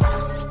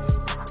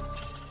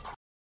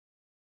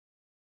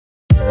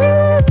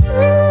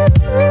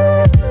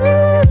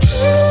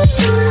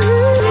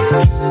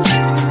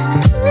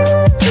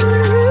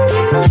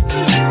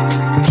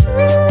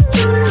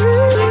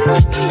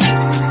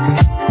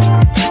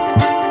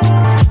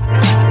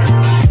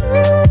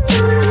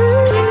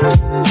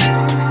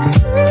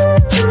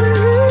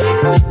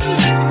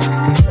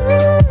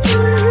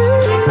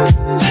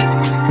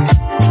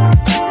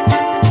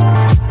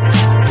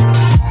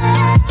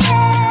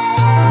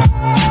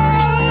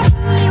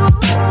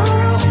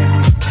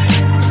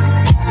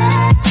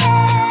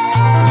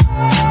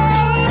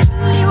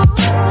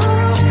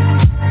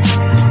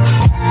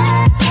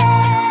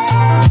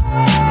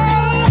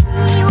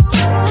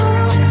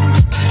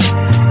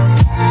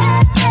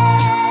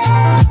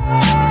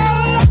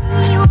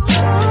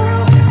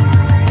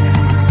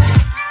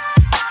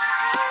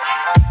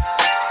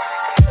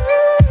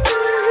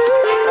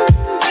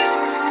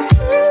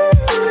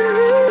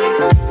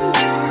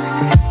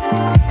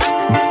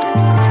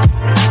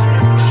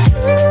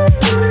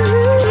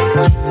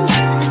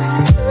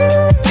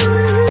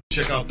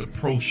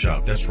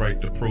 That's right,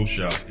 the Pro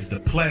Shop is the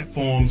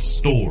platform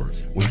store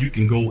where you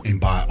can go and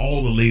buy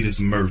all the latest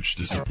merch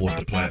to support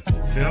the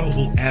platform.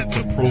 Available at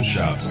the Pro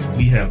Shops,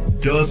 we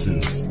have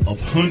dozens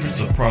of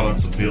hundreds of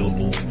products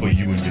available for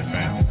you and your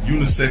family.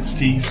 Unisex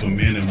tees for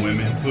men and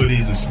women,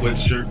 hoodies and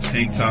sweatshirts,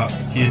 tank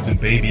tops, kids and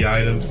baby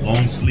items,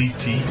 long sleeve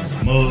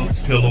tees,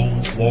 mugs,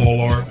 pillows,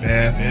 wall art,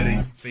 bath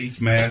bedding,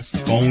 face masks,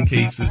 phone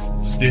cases,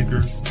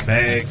 stickers,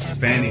 bags,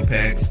 fanny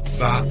packs,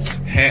 socks,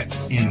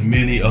 hats, and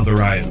many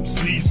other items.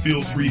 Please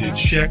feel free to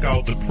check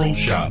out the Pro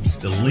Shops.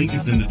 The link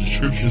is in the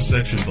description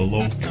section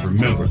below. And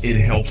remember, it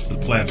helps the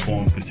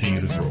platform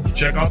continue to grow.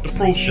 Check out the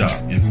Pro Shop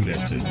and Who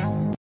That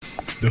too.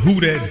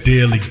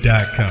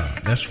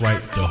 TheWhoThatDaily.com. That's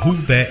right,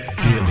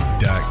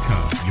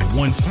 TheWhoThatDaily.com. Your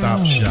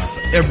one-stop shop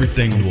for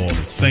everything New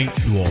Orleans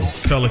Saints, New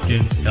Orleans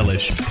Pelicans,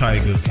 LSU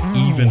Tigers,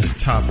 even the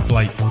top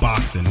flight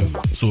boxing news.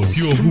 So if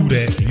you're a Who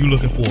That and you're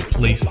looking for a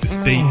place to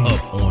stay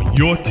up on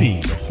your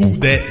team,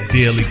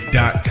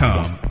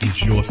 TheWhoThatDaily.com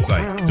is your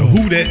site.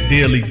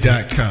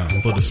 TheWhoThatDaily.com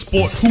for the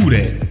sport Who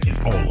That in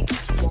all of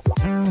us.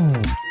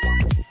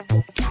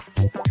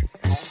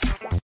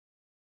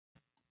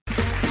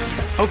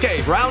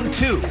 Okay, round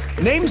two.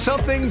 Name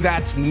something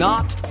that's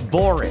not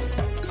boring.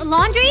 A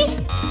laundry?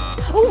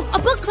 Ooh, a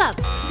book club.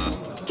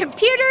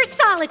 Computer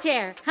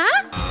solitaire,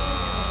 huh?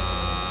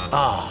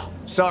 Ah,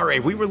 sorry,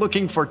 we were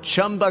looking for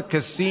Chumba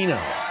Casino.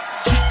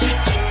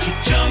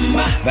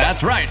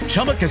 That's right,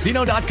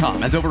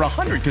 ChumbaCasino.com has over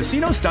 100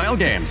 casino-style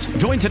games.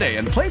 Join today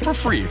and play for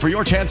free for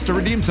your chance to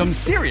redeem some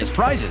serious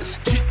prizes.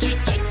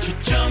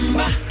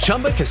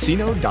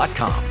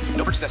 ChumbaCasino.com.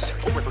 No purchase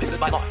necessary. Void where prohibited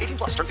by law. 18+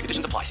 terms and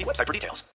conditions apply. See website for details.